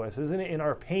counterintuitive to us, isn't it? In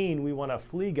our pain, we want to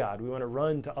flee God. We want to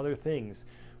run to other things.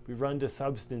 We run to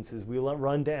substances. We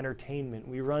run to entertainment.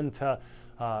 We run to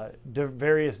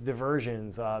various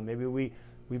diversions. Maybe we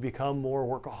become more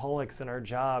workaholics in our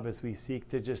job as we seek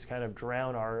to just kind of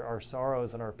drown our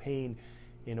sorrows and our pain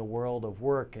in a world of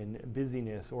work and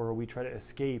busyness, or we try to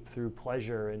escape through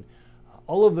pleasure and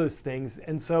all of those things.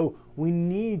 And so we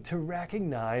need to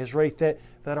recognize, right, that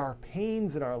our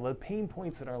pains and the pain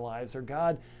points in our lives are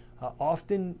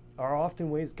often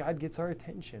ways God gets our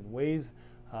attention, ways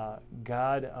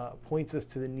God points us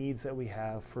to the needs that we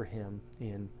have for him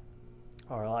in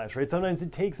our lives, right? Sometimes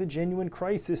it takes a genuine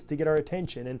crisis to get our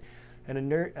attention, and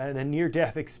a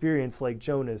near-death experience like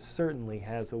Jonah's certainly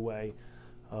has a way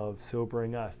of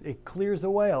sobering us. It clears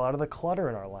away a lot of the clutter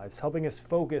in our lives, helping us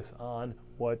focus on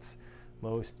what's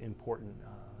most important.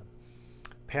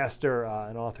 Pastor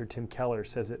and author Tim Keller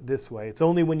says it this way: it's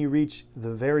only when you reach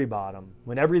the very bottom,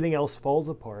 when everything else falls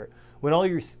apart, when all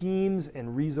your schemes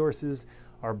and resources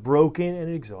are broken and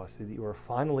exhausted, that you are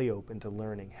finally open to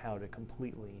learning how to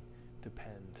completely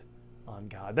depend on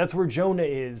God. That's where Jonah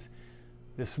is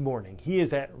this morning. He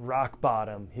is at rock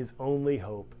bottom. His only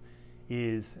hope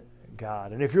is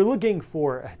God. And if you're looking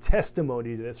for a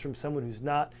testimony to this from someone who's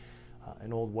not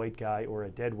an old white guy or a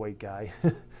dead white guy,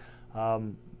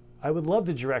 I would love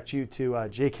to direct you to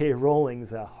J.K.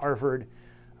 Rowling's Harvard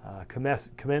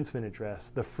commencement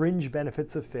address, The Fringe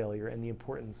Benefits of Failure and the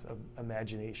Importance of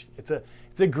Imagination. It's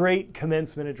a great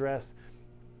commencement address,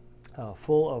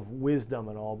 full of wisdom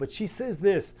and all. But she says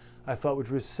this, I thought, which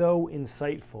was so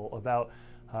insightful about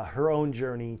her own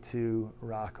journey to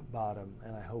rock bottom,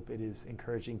 and I hope it is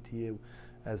encouraging to you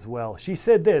as well. She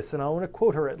said this, and I want to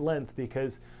quote her at length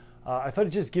because I thought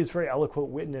it just gives very eloquent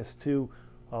witness to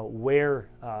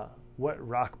what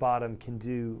rock bottom can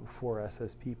do for us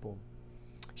as people.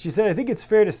 She said, I think it's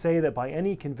fair to say that by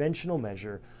any conventional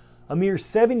measure, a mere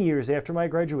 7 years after my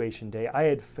graduation day, I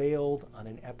had failed on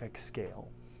an epic scale.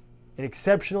 An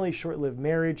exceptionally short-lived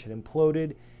marriage had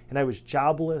imploded, and I was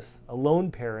jobless, a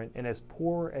lone parent, and as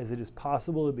poor as it is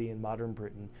possible to be in modern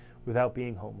Britain without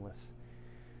being homeless.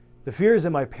 The fears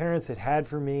that my parents had had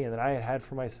for me and that I had had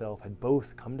for myself had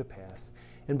both come to pass,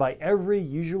 and by every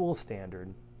usual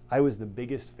standard, I was the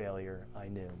biggest failure I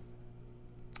knew.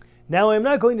 Now, I'm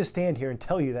not going to stand here and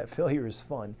tell you that failure is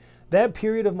fun. That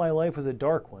period of my life was a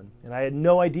dark one, and I had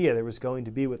no idea there was going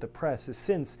to be what the press has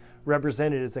since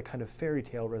represented as a kind of fairy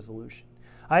tale resolution.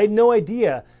 I had no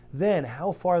idea then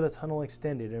how far the tunnel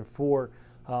extended, and for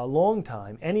a long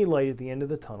time, any light at the end of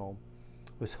the tunnel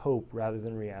was hope rather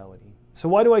than reality. So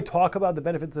why do I talk about the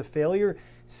benefits of failure?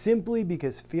 Simply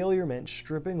because failure meant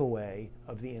stripping away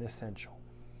of the inessential.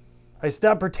 I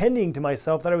stopped pretending to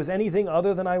myself that I was anything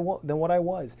other than what I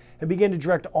was, and began to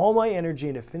direct all my energy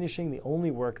into finishing the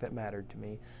only work that mattered to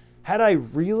me. Had I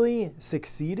really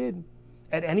succeeded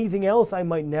at anything else, I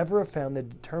might never have found the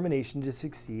determination to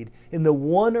succeed in the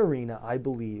one arena I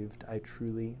believed I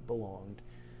truly belonged.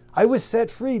 I was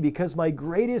set free because my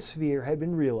greatest fear had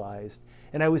been realized,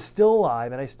 and I was still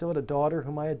alive, and I still had a daughter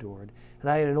whom I adored,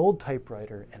 and I had an old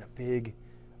typewriter and a big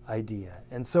idea.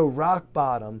 And so rock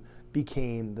bottom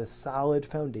became the solid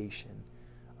foundation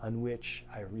on which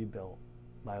I rebuilt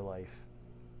my life.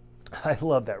 I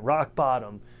love that. Rock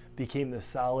bottom became the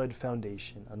solid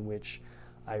foundation on which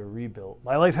I rebuilt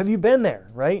my life. Have you been there,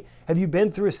 right? Have you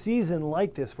been through a season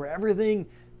like this where everything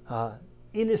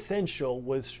inessential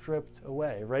was stripped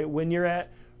away, right? When you're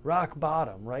at rock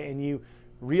bottom, right? And you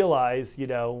realize,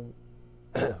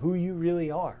 who you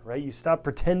really are, right? You stop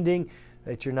pretending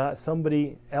that you're not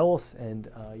somebody else, and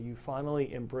you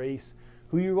finally embrace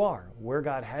who you are, where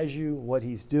God has you, what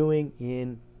he's doing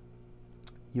in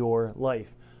your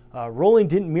life. Rowling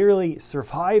didn't merely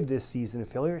survive this season of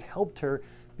failure, it helped her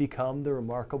become the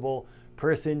remarkable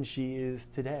person she is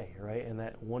today, right? And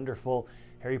that wonderful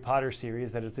Harry Potter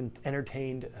series that has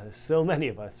entertained so many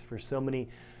of us for so many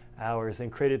hours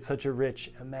and created such a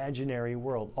rich imaginary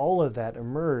world. All of that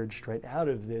emerged right out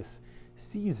of this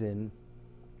season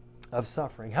of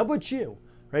suffering. How about you?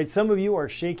 Right? Some of you are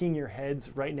shaking your heads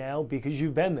right now because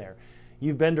you've been there.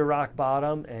 You've been to rock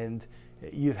bottom, and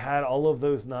you've had all of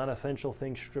those non-essential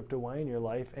things stripped away in your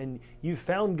life, and you've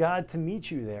found God to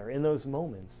meet you there in those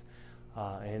moments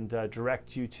and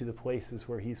direct you to the places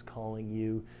where he's calling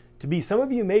you to be. Some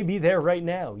of you may be there right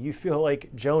now. You feel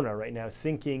like Jonah right now,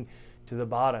 sinking to the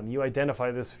bottom. You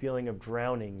identify this feeling of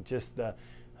drowning, just the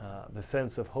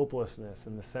sense of hopelessness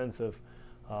and the sense of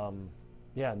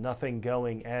nothing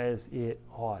going as it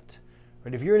ought.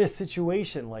 Right? If you're in a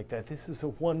situation like that, this is a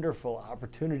wonderful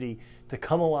opportunity to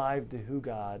come alive to who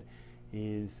God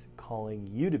is calling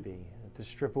you to be, to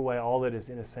strip away all that is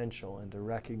inessential and to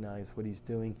recognize what he's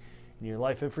doing in your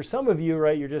life. And for some of you,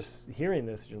 right, you're just hearing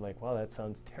this, you're like, wow, that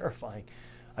sounds terrifying.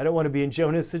 I don't want to be in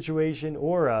Jonah's situation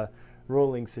or a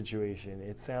Rowling situation.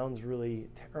 It sounds really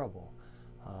terrible.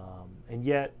 And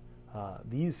yet,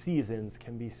 these seasons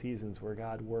can be seasons where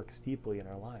God works deeply in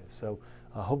our lives. So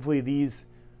hopefully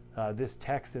this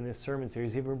text and this sermon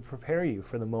series even prepare you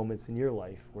for the moments in your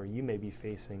life where you may be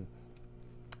facing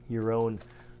your own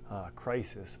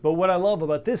crisis. But what I love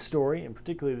about this story, and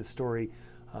particularly the story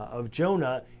of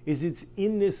Jonah, is it's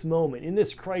in this moment, in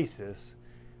this crisis,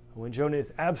 when Jonah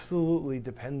is absolutely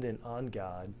dependent on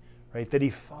God, right, that he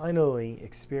finally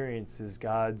experiences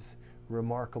God's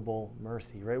remarkable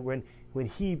mercy, right? When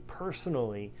he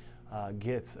personally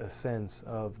gets a sense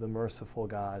of the merciful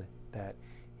God that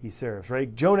he serves,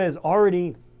 right? Jonah is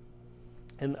already,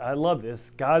 and I love this,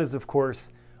 God is, of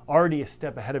course, already a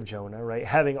step ahead of Jonah, right?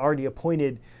 Having already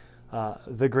appointed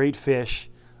the great fish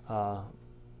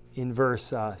in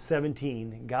verse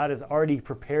 17, God has already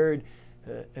prepared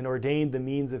and ordained the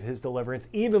means of his deliverance.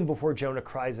 Even before Jonah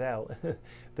cries out,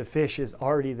 the fish is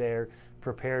already there,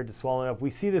 prepared to swallow him up.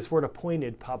 We see this word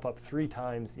appointed pop up 3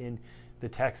 times in the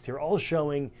text here, all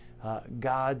showing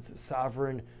God's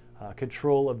sovereign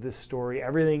control of this story.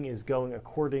 Everything is going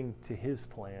according to his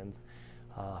plans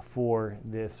for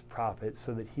this prophet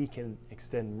so that he can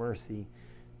extend mercy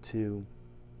to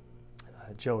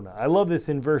Jonah. I love this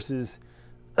in verses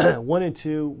 1 and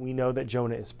 2. We know that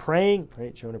Jonah is praying,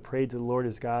 right? Jonah prayed to the Lord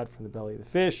his God from the belly of the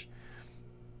fish,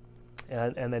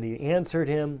 and then he answered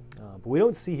him. But we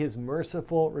don't see his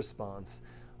merciful response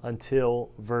until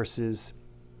verses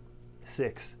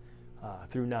 6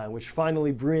 through 9, which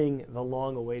finally bring the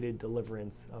long-awaited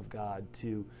deliverance of God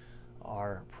to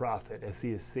our prophet as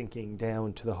he is sinking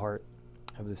down to the heart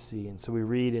of the sea. And so we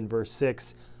read in verse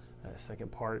 6,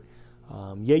 second part,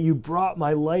 yet you brought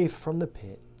my life from the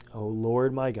pit, O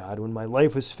Lord my God. When my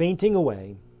life was fainting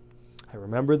away, I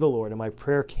remembered the Lord, and my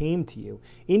prayer came to you.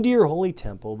 Into your holy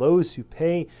temple, those who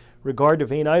pay regard to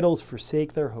vain idols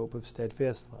forsake their hope of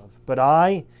steadfast love. But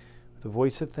I, with the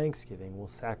voice of thanksgiving, will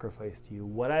sacrifice to you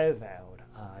what I have vowed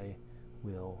I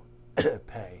will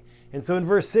pay. And so in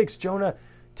verse 6, Jonah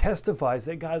testifies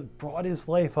that God brought his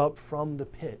life up from the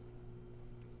pit.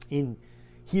 In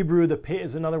Hebrew, the pit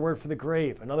is another word for the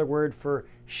grave, another word for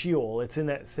Sheol. It's in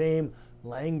that same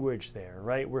language there,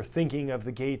 right? We're thinking of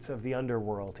the gates of the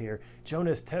underworld here.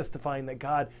 Jonah is testifying that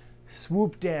God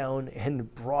swooped down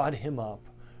and brought him up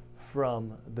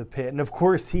from the pit. And of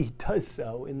course, he does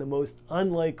so in the most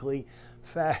unlikely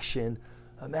fashion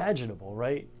imaginable,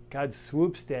 right? God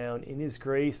swoops down in his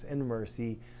grace and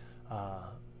mercy,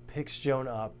 picks Jonah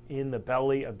up in the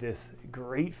belly of this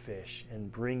great fish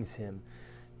and brings him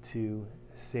to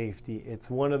safety. It's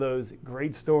one of those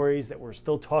great stories that we're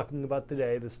still talking about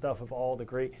today, the stuff of all the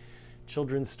great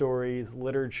children's stories,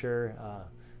 literature,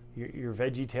 your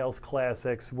VeggieTales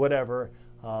classics, whatever.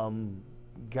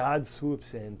 God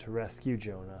swoops in to rescue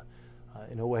Jonah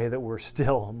in a way that we're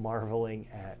still marveling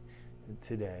at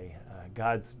today.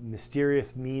 God's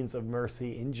mysterious means of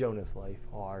mercy in Jonah's life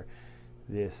are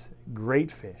this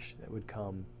great fish that would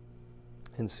come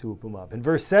and swoop him up. In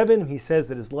verse 7, he says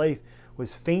that his life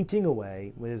was fainting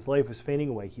away. When his life was fainting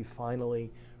away, he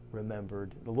finally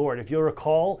remembered the Lord. If you'll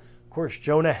recall, of course,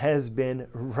 Jonah has been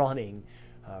running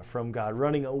from God,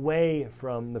 running away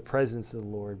from the presence of the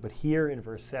Lord. But here in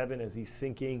verse 7, as he's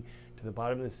sinking to the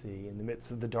bottom of the sea, in the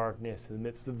midst of the darkness, in the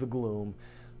midst of the gloom,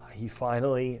 he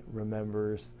finally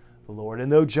remembers the Lord. And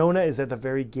though Jonah is at the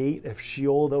very gate of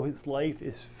Sheol, though his life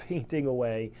is fainting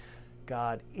away,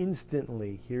 God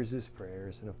instantly hears his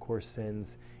prayers and, of course,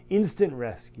 sends instant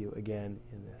rescue again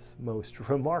in this most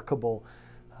remarkable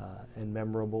and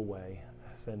memorable way,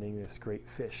 sending this great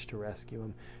fish to rescue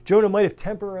him. Jonah might have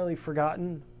temporarily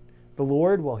forgotten the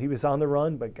Lord while he was on the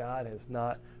run, but God has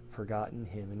not forgotten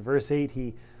him. In verse 8,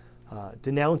 he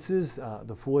denounces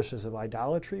the foolishness of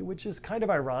idolatry, which is kind of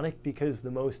ironic because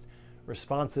the most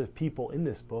responsive people in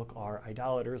this book are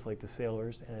idolaters like the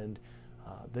sailors and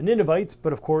the Ninevites,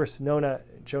 but of course Jonah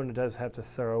does have to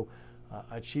throw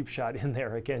a cheap shot in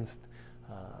there against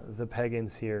the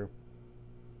pagans here,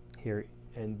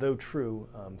 and though true,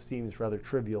 seems rather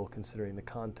trivial considering the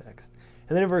context.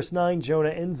 And then in verse 9, Jonah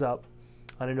ends up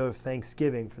on a note of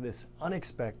thanksgiving for this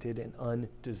unexpected and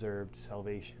undeserved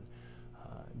salvation.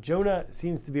 Jonah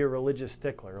seems to be a religious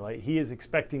stickler. Like, he is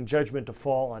expecting judgment to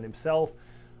fall on himself.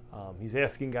 He's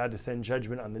asking God to send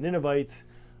judgment on the Ninevites.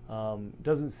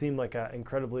 Doesn't seem like an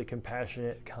incredibly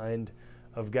compassionate kind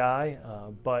of guy,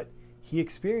 but he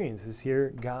experiences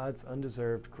here God's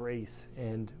undeserved grace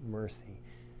and mercy.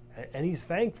 And he's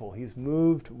thankful. He's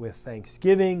moved with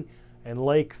thanksgiving. And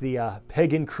like the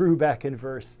pagan crew back in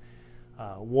verse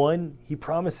 1, he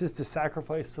promises to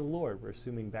sacrifice to the Lord. We're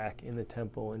assuming back in the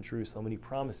temple in Jerusalem. And he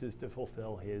promises to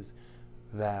fulfill his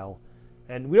vow.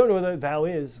 And we don't know what that vow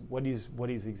is, what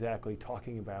he's exactly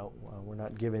talking about. We're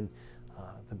not given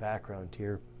the background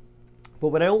here. But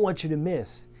what I don't want you to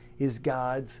miss is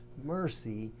God's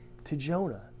mercy to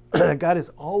Jonah. God is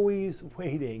always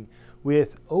waiting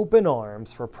with open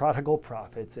arms for prodigal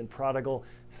prophets and prodigal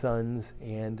sons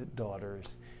and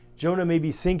daughters. Jonah may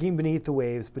be sinking beneath the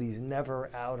waves, but he's never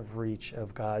out of reach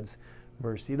of God's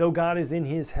mercy. Though God is in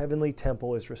his heavenly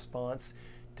temple, his response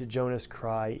to Jonah's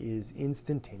cry is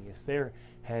instantaneous. There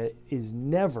is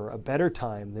never a better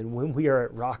time than when we are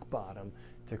at rock bottom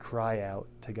to cry out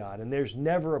to God. And there's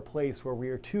never a place where we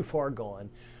are too far gone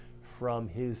from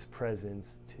his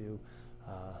presence to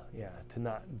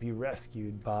not be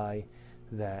rescued by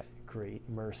that great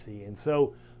mercy. And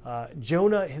so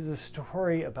Jonah is a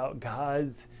story about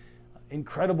God's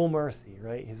incredible mercy,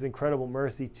 right? His incredible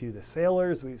mercy to the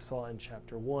sailors we saw in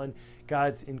chapter 1.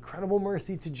 God's incredible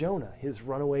mercy to Jonah, his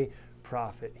runaway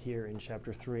prophet, here in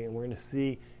chapter 3. And we're going to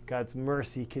see God's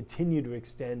mercy continue to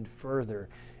extend further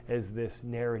as this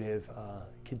narrative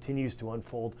continues to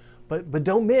unfold. But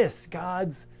don't miss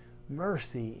God's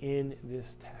mercy in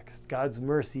this text. God's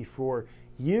mercy for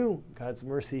you, God's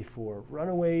mercy for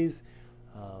runaways,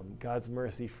 God's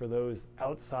mercy for those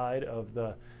outside of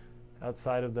the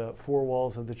four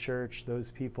walls of the church,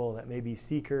 those people that may be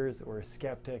seekers or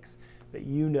skeptics that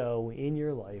you know in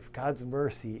your life. God's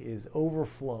mercy is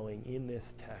overflowing in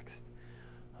this text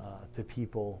to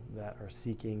people that are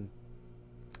seeking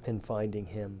and finding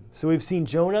him. So we've seen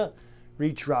Jonah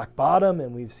reach rock bottom,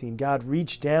 and we've seen God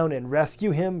reach down and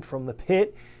rescue him from the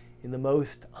pit in the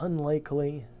most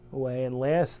unlikely way. And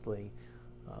lastly,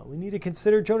 we need to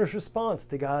consider Jonah's response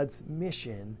to God's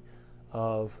mission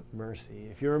of mercy.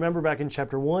 If you remember back in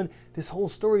chapter 1, this whole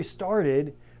story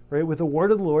started right with the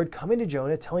word of the Lord coming to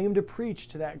Jonah, telling him to preach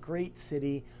to that great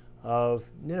city of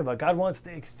Nineveh. God wants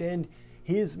to extend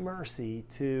his mercy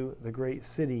to the great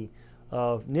city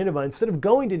of Nineveh. Instead of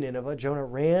going to Nineveh, Jonah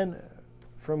ran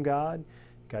from God.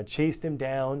 God chased him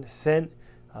down, sent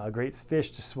a great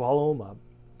fish to swallow him up.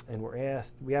 And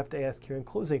we have to ask here in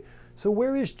closing, so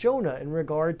where is Jonah in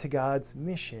regard to God's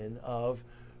mission of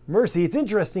mercy? It's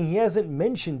interesting, he hasn't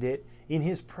mentioned it in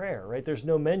his prayer, right? There's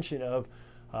no mention of,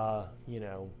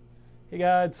 hey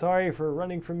God, sorry for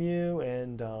running from you,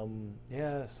 and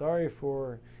sorry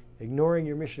for ignoring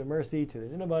your mission of mercy to the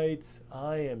Ninevites.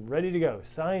 I am ready to go.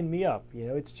 Sign me up.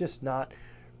 It's just not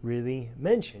really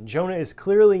mentioned. Jonah is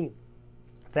clearly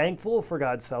thankful for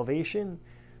God's salvation.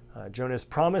 Jonah's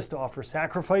promised to offer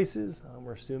sacrifices,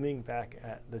 we're assuming, back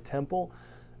at the temple.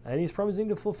 And he's promising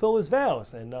to fulfill his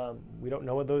vows. And we don't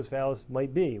know what those vows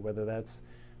might be, whether that's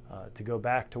to go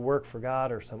back to work for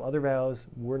God or some other vows.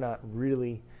 We're not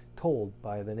really told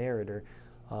by the narrator.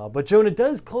 But Jonah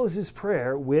does close his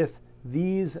prayer with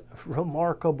these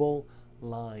remarkable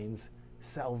lines: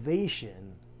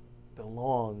 salvation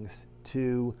belongs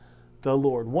to the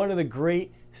Lord. One of the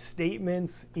great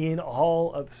statements in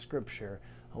all of Scripture,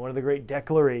 one of the great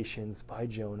declarations by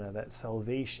Jonah, that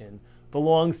salvation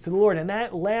belongs to the Lord. And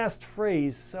that last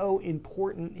phrase, so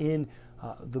important in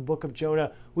the book of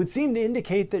Jonah, would seem to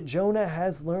indicate that Jonah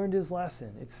has learned his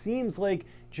lesson. It seems like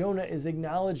Jonah is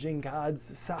acknowledging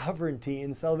God's sovereignty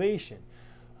in salvation.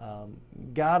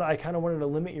 God, I kind of wanted to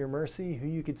limit your mercy, who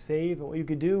you could save and what you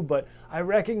could do, but I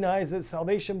recognize that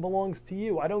salvation belongs to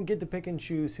you. I don't get to pick and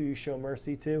choose who you show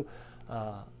mercy to.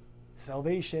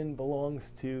 Salvation belongs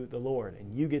to the Lord,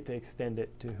 and you get to extend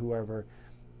it to whoever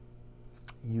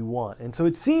you want. And so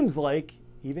it seems like,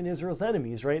 even Israel's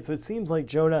enemies, right? So it seems like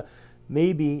Jonah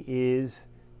maybe is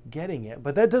getting it.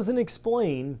 But that doesn't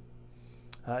explain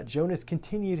Jonah's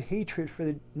continued hatred for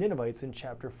the Ninevites in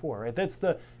chapter 4, right? That's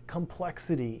the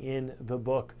complexity in the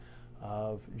book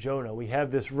of Jonah. We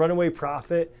have this runaway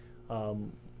prophet.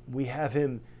 We have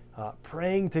him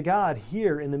praying to God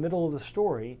here in the middle of the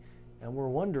story. And we're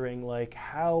wondering, like,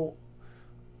 how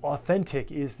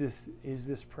authentic is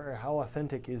this prayer? How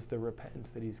authentic is the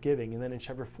repentance that he's giving? And then in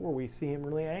chapter 4, we see him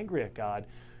really angry at God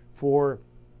for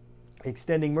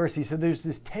extending mercy. So there's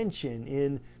this tension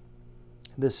in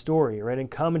the story, right? And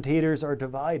commentators are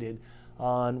divided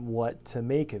on what to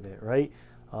make of it, right?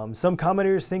 Some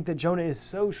commentators think that Jonah is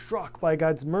so struck by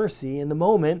God's mercy in the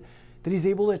moment that he's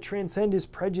able to transcend his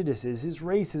prejudices, his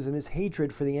racism, his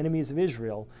hatred for the enemies of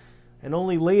Israel. And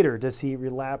only later does he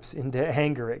relapse into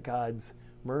anger at God's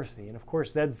mercy. And of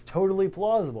course, that's totally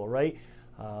plausible, right?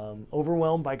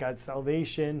 Overwhelmed by God's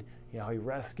salvation, he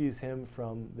rescues him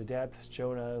from the depths.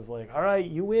 Jonah is like, all right,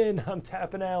 you win, I'm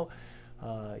tapping out.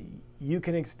 You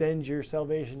can extend your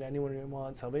salvation to anyone you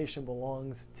want. Salvation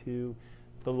belongs to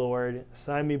the Lord.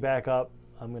 Sign me back up.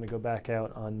 I'm going to go back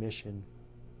out on mission.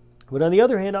 But on the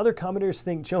other hand, other commentators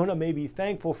think Jonah may be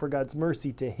thankful for God's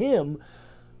mercy to him,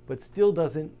 but still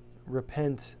doesn't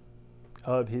repent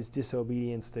of his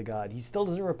disobedience to God. He still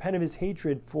doesn't repent of his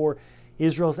hatred for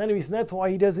Israel's enemies, and that's why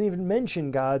he doesn't even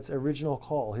mention God's original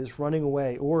call, his running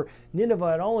away, or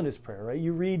Nineveh at all in his prayer, right?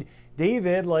 You read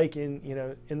David, like in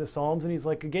the Psalms, and he's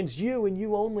like, against you and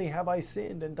you only have I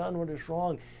sinned and done what is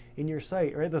wrong in your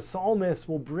sight, right? The psalmists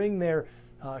will bring their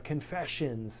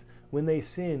confessions when they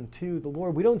sin to the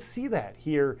Lord. We don't see that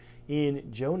here in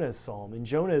Jonah's psalm, in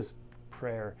Jonah's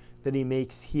prayer that he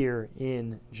makes here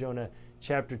in Jonah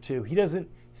chapter 2. He doesn't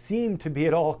seem to be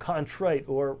at all contrite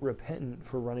or repentant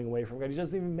for running away from God. He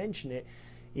doesn't even mention it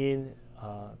in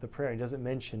the prayer. He doesn't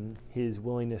mention his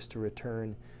willingness to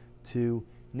return to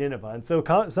Nineveh. And so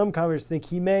some commentators think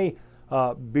he may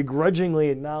begrudgingly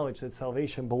acknowledge that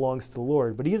salvation belongs to the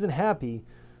Lord, but he isn't happy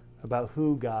about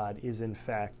who God is in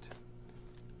fact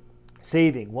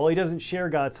saving. While he doesn't share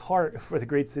God's heart for the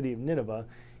great city of Nineveh,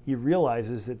 he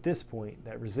realizes at this point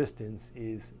that resistance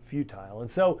is futile. And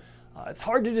so it's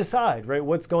hard to decide, right,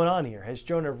 what's going on here. Has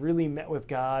Jonah really met with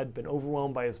God, been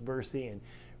overwhelmed by his mercy, and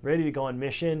ready to go on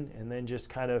mission, and then just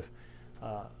kind of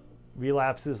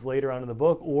relapses later on in the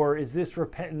book? Or is this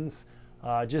repentance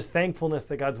just thankfulness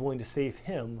that God's willing to save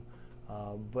him,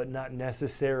 but not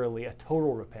necessarily a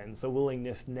total repentance, a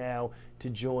willingness now to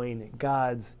join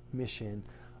God's mission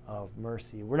of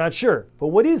mercy? We're not sure. But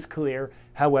what is clear,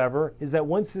 however, is that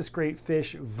once this great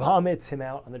fish vomits him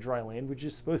out on the dry land, which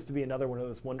is supposed to be another one of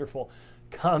those wonderful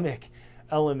comic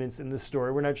elements in the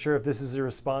story, we're not sure if this is a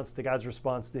response to God's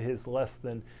response to his less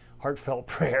than heartfelt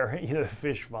prayer, the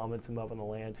fish vomits him up on the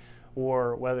land,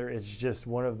 or whether it's just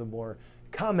one of the more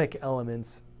comic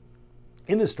elements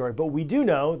in the story. But we do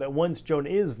know that once Jonah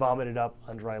is vomited up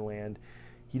on dry land,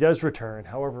 he does return,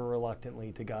 however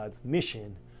reluctantly, to God's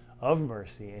mission of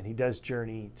mercy, and he does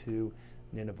journey to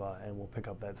Nineveh, and we'll pick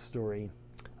up that story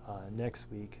next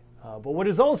week. But what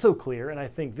is also clear, and I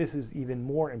think this is even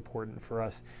more important for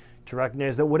us to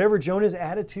recognize, that whatever Jonah's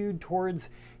attitude towards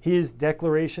his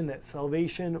declaration that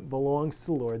salvation belongs to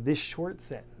the Lord, this short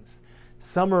sentence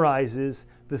summarizes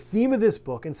the theme of this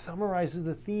book and summarizes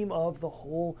the theme of the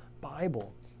whole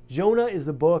Bible. Jonah is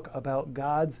a book about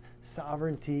God's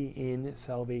sovereignty in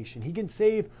salvation. He can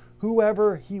save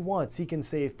whoever he wants. He can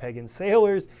save pagan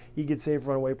sailors, he can save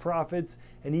runaway prophets,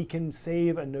 and he can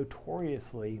save a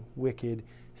notoriously wicked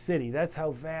city. That's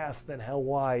how vast and how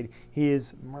wide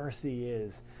his mercy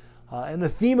is. And the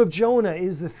theme of Jonah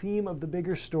is the theme of the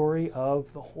bigger story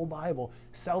of the whole Bible.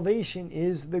 Salvation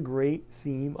is the great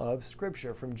theme of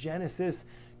Scripture. From Genesis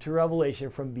to Revelation,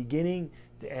 from beginning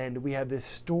to end, we have this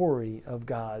story of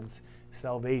God's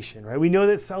salvation, right? We know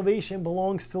that salvation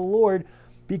belongs to the Lord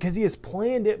because he has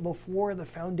planned it before the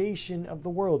foundation of the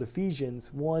world.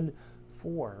 Ephesians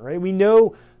 1:4, right? We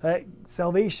know that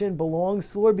salvation belongs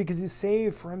to the Lord because he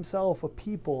saved for himself a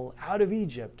people out of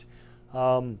Egypt,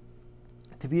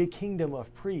 to be a kingdom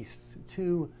of priests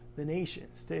to the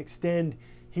nations, to extend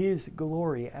his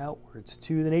glory outwards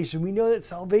to the nation. We know that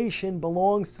salvation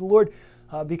belongs to the Lord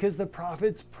because the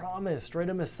prophets promised, right,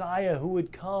 a Messiah who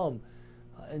would come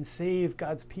and save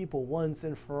God's people once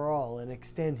and for all and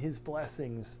extend his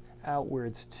blessings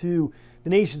outwards to the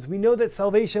nations. We know that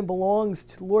salvation belongs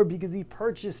to the Lord because he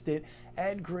purchased it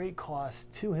at great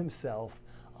cost to himself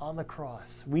on the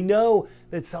cross. We know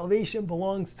that salvation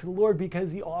belongs to the Lord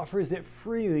because he offers it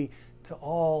freely to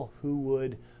all who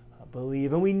would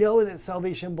believe. And we know that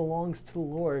salvation belongs to the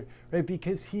Lord, right,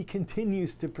 because he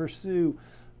continues to pursue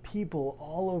people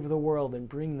all over the world and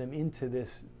bring them into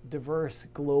this diverse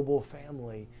global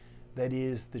family that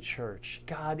is the church.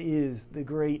 God is the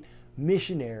great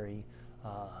missionary,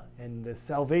 and the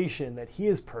salvation that he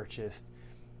has purchased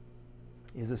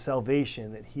is a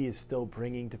salvation that he is still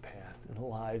bringing to pass in the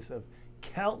lives of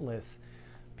countless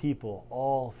people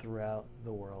all throughout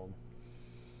the world.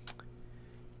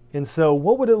 And so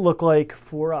what would it look like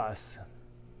for us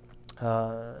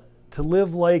to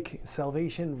live like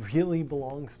salvation really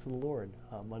belongs to the Lord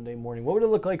Monday morning? What would it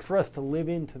look like for us to live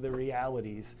into the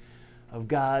realities of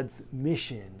God's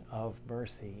mission of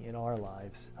mercy in our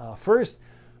lives? First,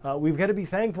 we've got to be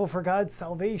thankful for God's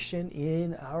salvation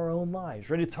in our own lives,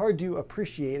 right? It's hard to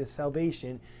appreciate a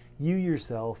salvation you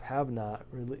yourself have not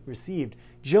received.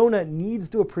 Jonah needs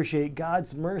to appreciate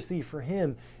God's mercy for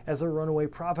him as a runaway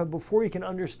prophet before he can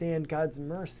understand God's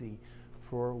mercy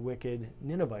for wicked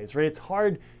Ninevites, right? It's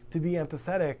hard to be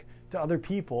empathetic to other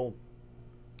people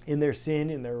in their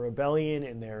sin, in their rebellion,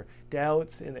 in their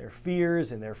doubts, in their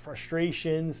fears, in their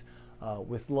frustrations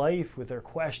with life, with their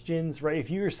questions, right? If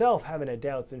you yourself haven't had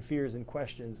doubts and fears and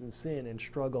questions and sin and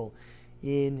struggle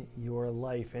in your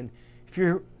life, and if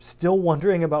you're still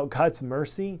wondering about God's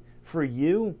mercy for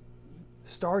you,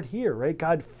 start here, right?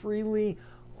 God freely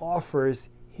offers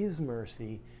his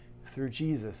mercy through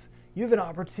Jesus. You have an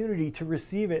opportunity to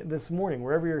receive it this morning,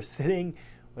 wherever you're sitting,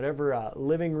 whatever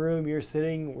living room you're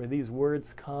sitting where these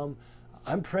words come.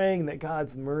 I'm praying that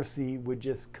God's mercy would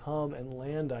just come and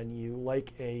land on you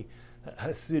like a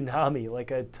tsunami,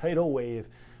 like a tidal wave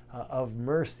of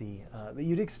mercy, that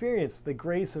you'd experience the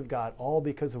grace of God, all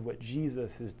because of what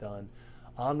Jesus has done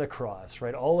on the cross,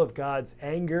 right? All of God's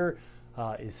anger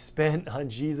is spent on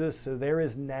Jesus, so there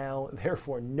is now,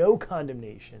 therefore, no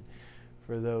condemnation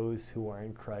for those who are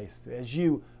in Christ. As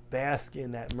you bask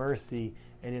in that mercy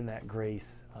and in that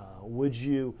grace, would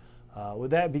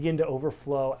that begin to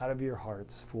overflow out of your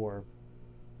hearts for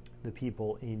the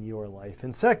people in your life?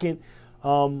 And second,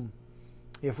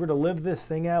 if we're to live this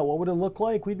thing out, what would it look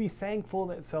like? We'd be thankful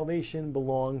that salvation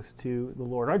belongs to the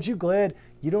Lord. Aren't you glad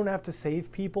you don't have to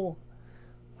save people?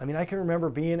 I mean, I can remember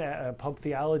being at a pub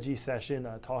theology session,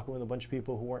 talking with a bunch of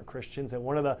people who weren't Christians, and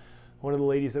one of the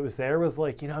ladies that was there was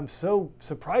like, I'm so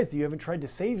surprised that you haven't tried to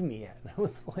save me yet. And I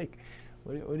was like,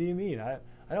 what do you mean? I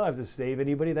don't have to save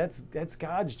anybody. That's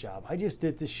God's job. I just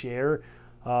get to share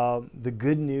the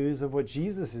good news of what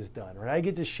Jesus has done, right? I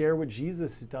get to share what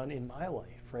Jesus has done in my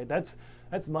life, right? That's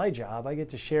my job. I get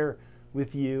to share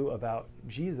with you about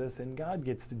Jesus, and God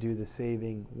gets to do the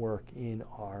saving work in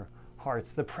our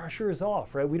hearts. The pressure is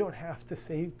off, right? We don't have to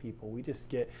save people. We just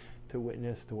get to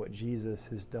witness to what Jesus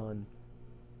has done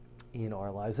in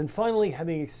our lives. And finally,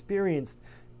 having experienced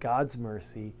God's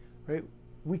mercy, right,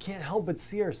 we can't help but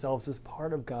see ourselves as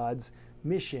part of God's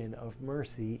mission of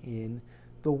mercy in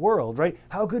the world, right?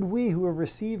 How could we who have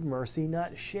received mercy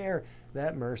not share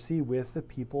that mercy with the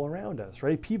people around us,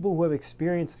 right? People who have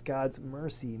experienced God's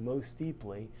mercy most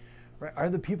deeply, right, are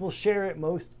the people share it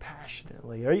most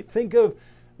passionately, right? Think of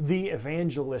the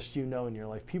evangelists you know in your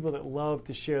life, people that love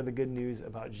to share the good news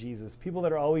about Jesus, people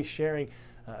that are always sharing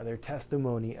their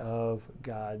testimony of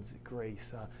God's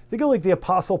grace. Think of like the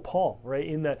Apostle Paul, right?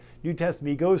 In the New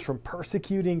Testament, he goes from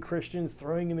persecuting Christians,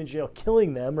 throwing them in jail,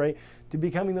 killing them, right, to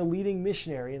becoming the leading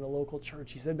missionary in the local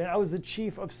church. He said, man, I was the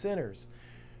chief of sinners,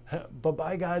 but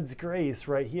by God's grace,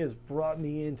 right, he has brought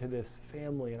me into this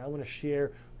family, and I want to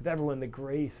share with everyone the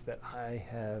grace that I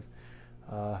have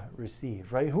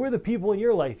received, right? Who are the people in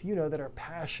your life you know that are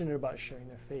passionate about sharing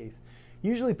their faith?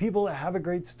 Usually people that have a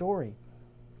great story.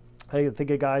 I think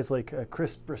of guys like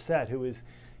Chris Brissett, who was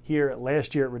here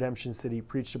last year at Redemption City,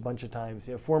 preached a bunch of times.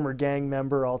 Former gang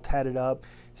member, all tatted up,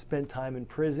 spent time in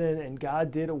prison, and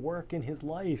God did a work in his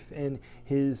life and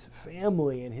his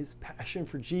family, and his passion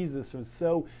for Jesus was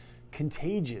so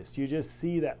contagious. You just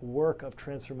see that work of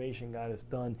transformation God has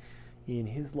done in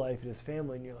his life and his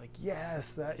family, and you're like,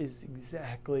 yes, that is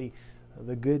exactly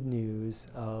the good news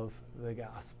of the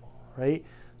gospel, right?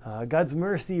 God's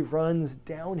mercy runs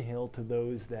downhill to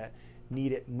those that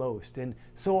need it most. And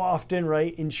so often,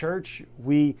 right, in church,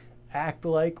 we act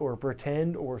like or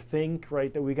pretend or think,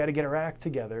 right, that we got to get our act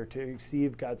together to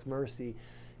receive God's mercy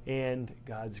and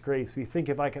God's grace. We think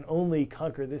if I can only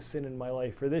conquer this sin in my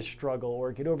life or this struggle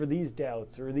or get over these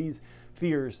doubts or these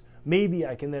fears, maybe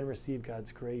I can then receive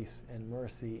God's grace and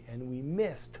mercy. And we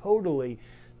miss totally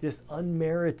this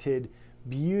unmerited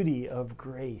beauty of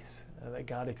grace that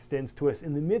God extends to us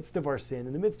in the midst of our sin,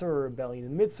 in the midst of our rebellion,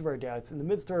 in the midst of our doubts, in the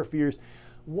midst of our fears.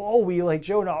 While we, like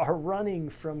Jonah, are running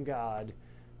from God,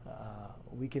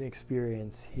 we can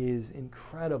experience his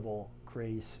incredible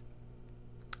grace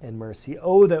and mercy.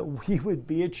 Oh, that we would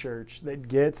be a church that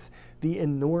gets the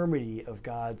enormity of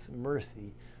God's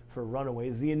mercy for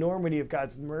runaways, the enormity of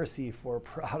God's mercy for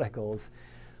prodigals.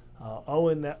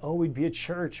 We'd be a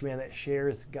church, man, that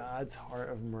shares God's heart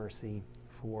of mercy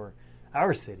for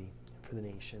our city, for the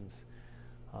nations.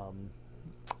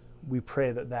 We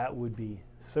pray that would be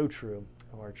so true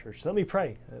of our church. So let me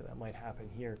pray that might happen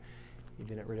here,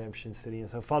 even at Redemption City. And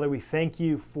so, Father, we thank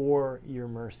you for your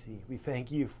mercy. We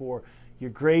thank you for your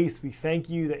grace. We thank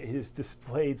you that it is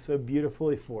displayed so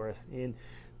beautifully for us in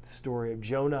the story of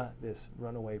Jonah, this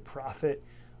runaway prophet.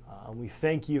 We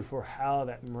thank you for how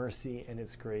that mercy and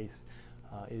its grace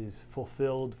is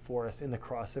fulfilled for us in the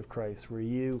cross of Christ, where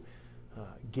you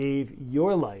gave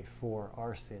your life for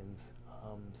our sins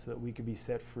so that we could be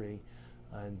set free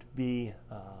and be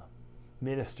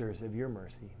ministers of your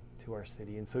mercy to our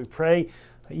city. And so we pray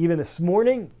even this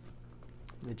morning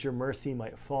that your mercy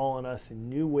might fall on us in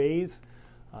new ways.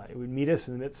 It would meet us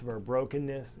in the midst of our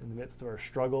brokenness, in the midst of our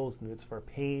struggles, in the midst of our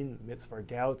pain, in the midst of our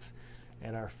doubts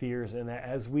and our fears, and that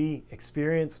as we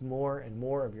experience more and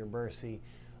more of your mercy,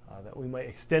 that we might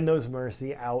extend those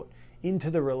mercy out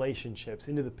into the relationships,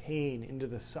 into the pain, into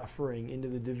the suffering, into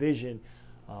the division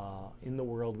in the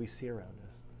world we see around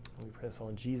us. And we pray this all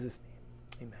in Jesus'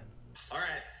 name. Amen. All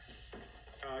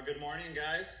right. Good morning,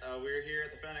 guys. We're here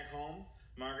at the Fennec home,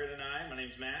 Margaret and I. My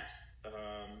name's Matt,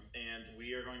 and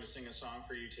we are going to sing a song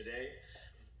for you today.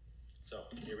 So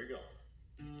here we go.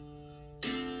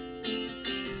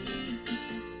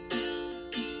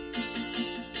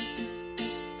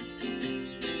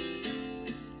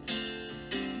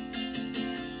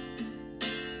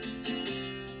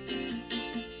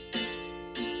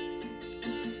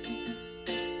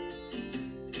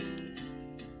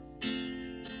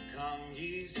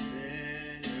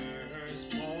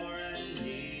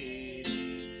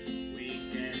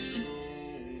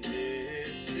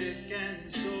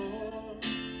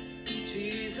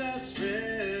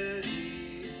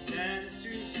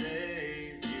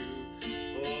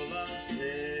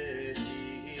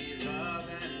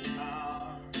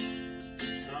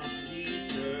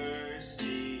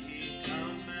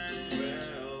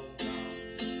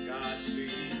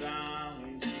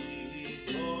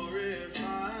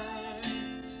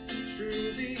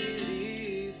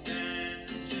 belief and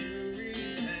true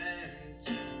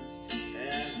repentance,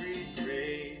 every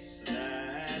grace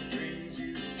that brings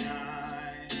you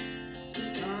nigh. So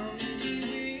come ye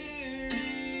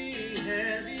weary,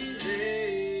 heavy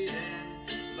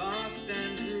laden, lost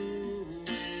and ruined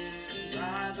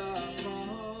by the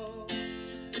fall.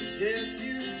 If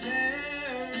you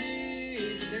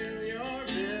tarry till you're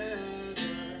better,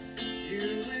 you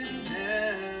will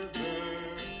never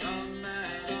come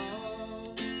at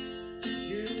all.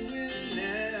 You will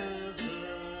never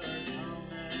come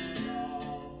at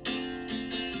all.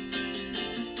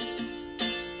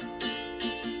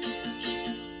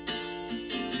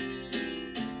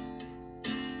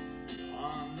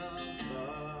 On the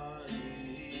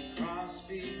bloody cross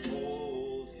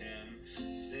behold him,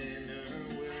 sinner,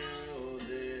 will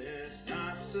this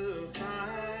not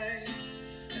suffice?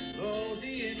 And lo,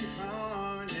 the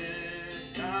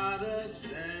incarnate God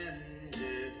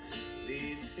ascended,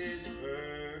 leads his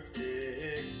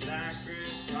perfect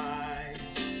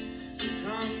sacrifice. So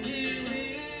come ye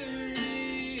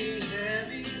weary,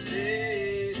 heavy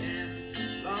laden,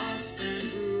 lost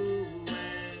and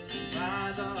ruined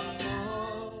by the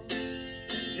fall.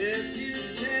 If you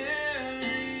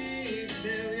tarry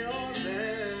till you're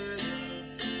better,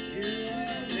 you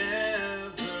will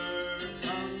never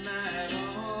come at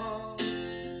all.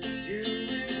 You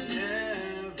will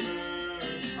never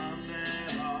come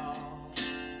at all.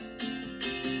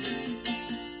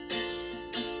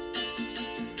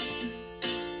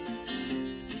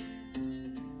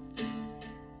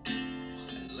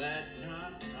 Let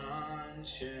not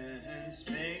conscience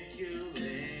make you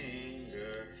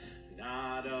linger,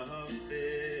 not of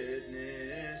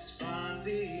fitness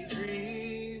fondly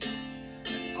dream,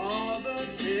 and all the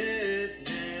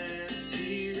fitness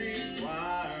he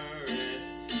requireth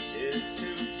is to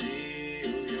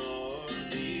feel your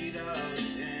need of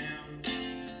him.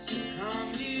 So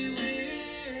come ye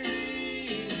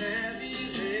weary, heavy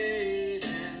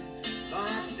laden,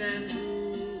 lost and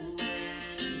ruined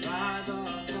by the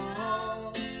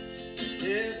fall.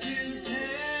 If you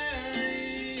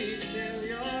tarry till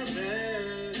you're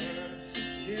better,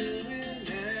 you will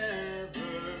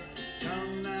never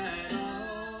come at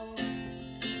all.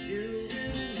 You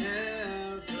will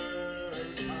never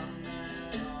come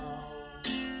at all.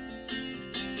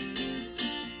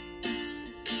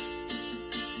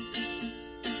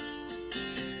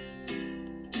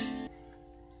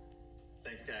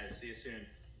 Thanks, guys. See you soon.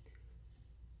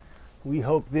 We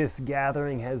hope this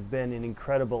gathering has been an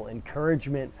incredible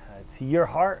encouragement to your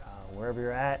heart, wherever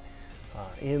you're at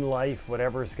in life,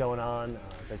 whatever's going on,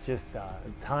 that just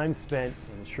time spent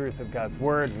in the truth of God's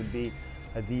Word would be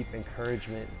a deep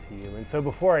encouragement to you. And so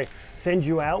before I send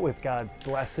you out with God's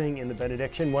blessing in the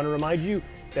benediction, I want to remind you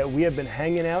that we have been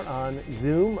hanging out on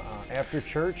Zoom after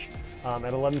church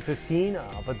at 11:15,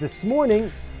 but this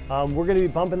morning we're going to be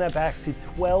bumping that back to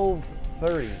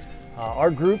 12:30.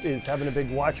 Our group is having a big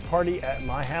watch party at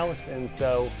my house, and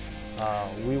so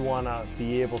we want to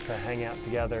be able to hang out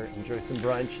together, enjoy some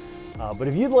brunch. But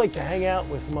if you'd like to hang out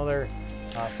with some other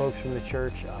folks from the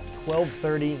church,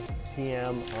 12:30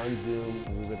 p.m. on Zoom,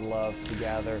 we would love to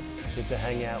gather, get to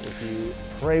hang out with you,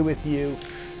 pray with you,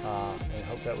 and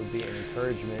hope that would be an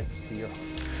encouragement to your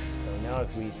heart. So now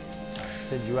as we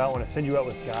send you out, I want to send you out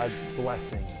with God's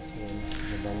blessing in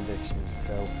the benediction.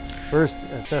 So 1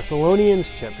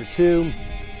 Thessalonians chapter 2,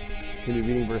 I'm going to be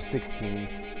reading verse 16.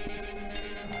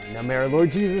 Now may our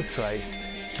Lord Jesus Christ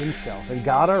himself and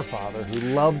God our Father, who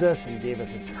loved us and gave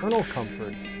us eternal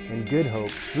comfort and good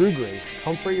hopes through grace,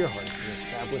 comfort your hearts and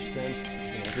establish them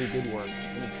in every good work.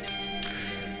 Amen.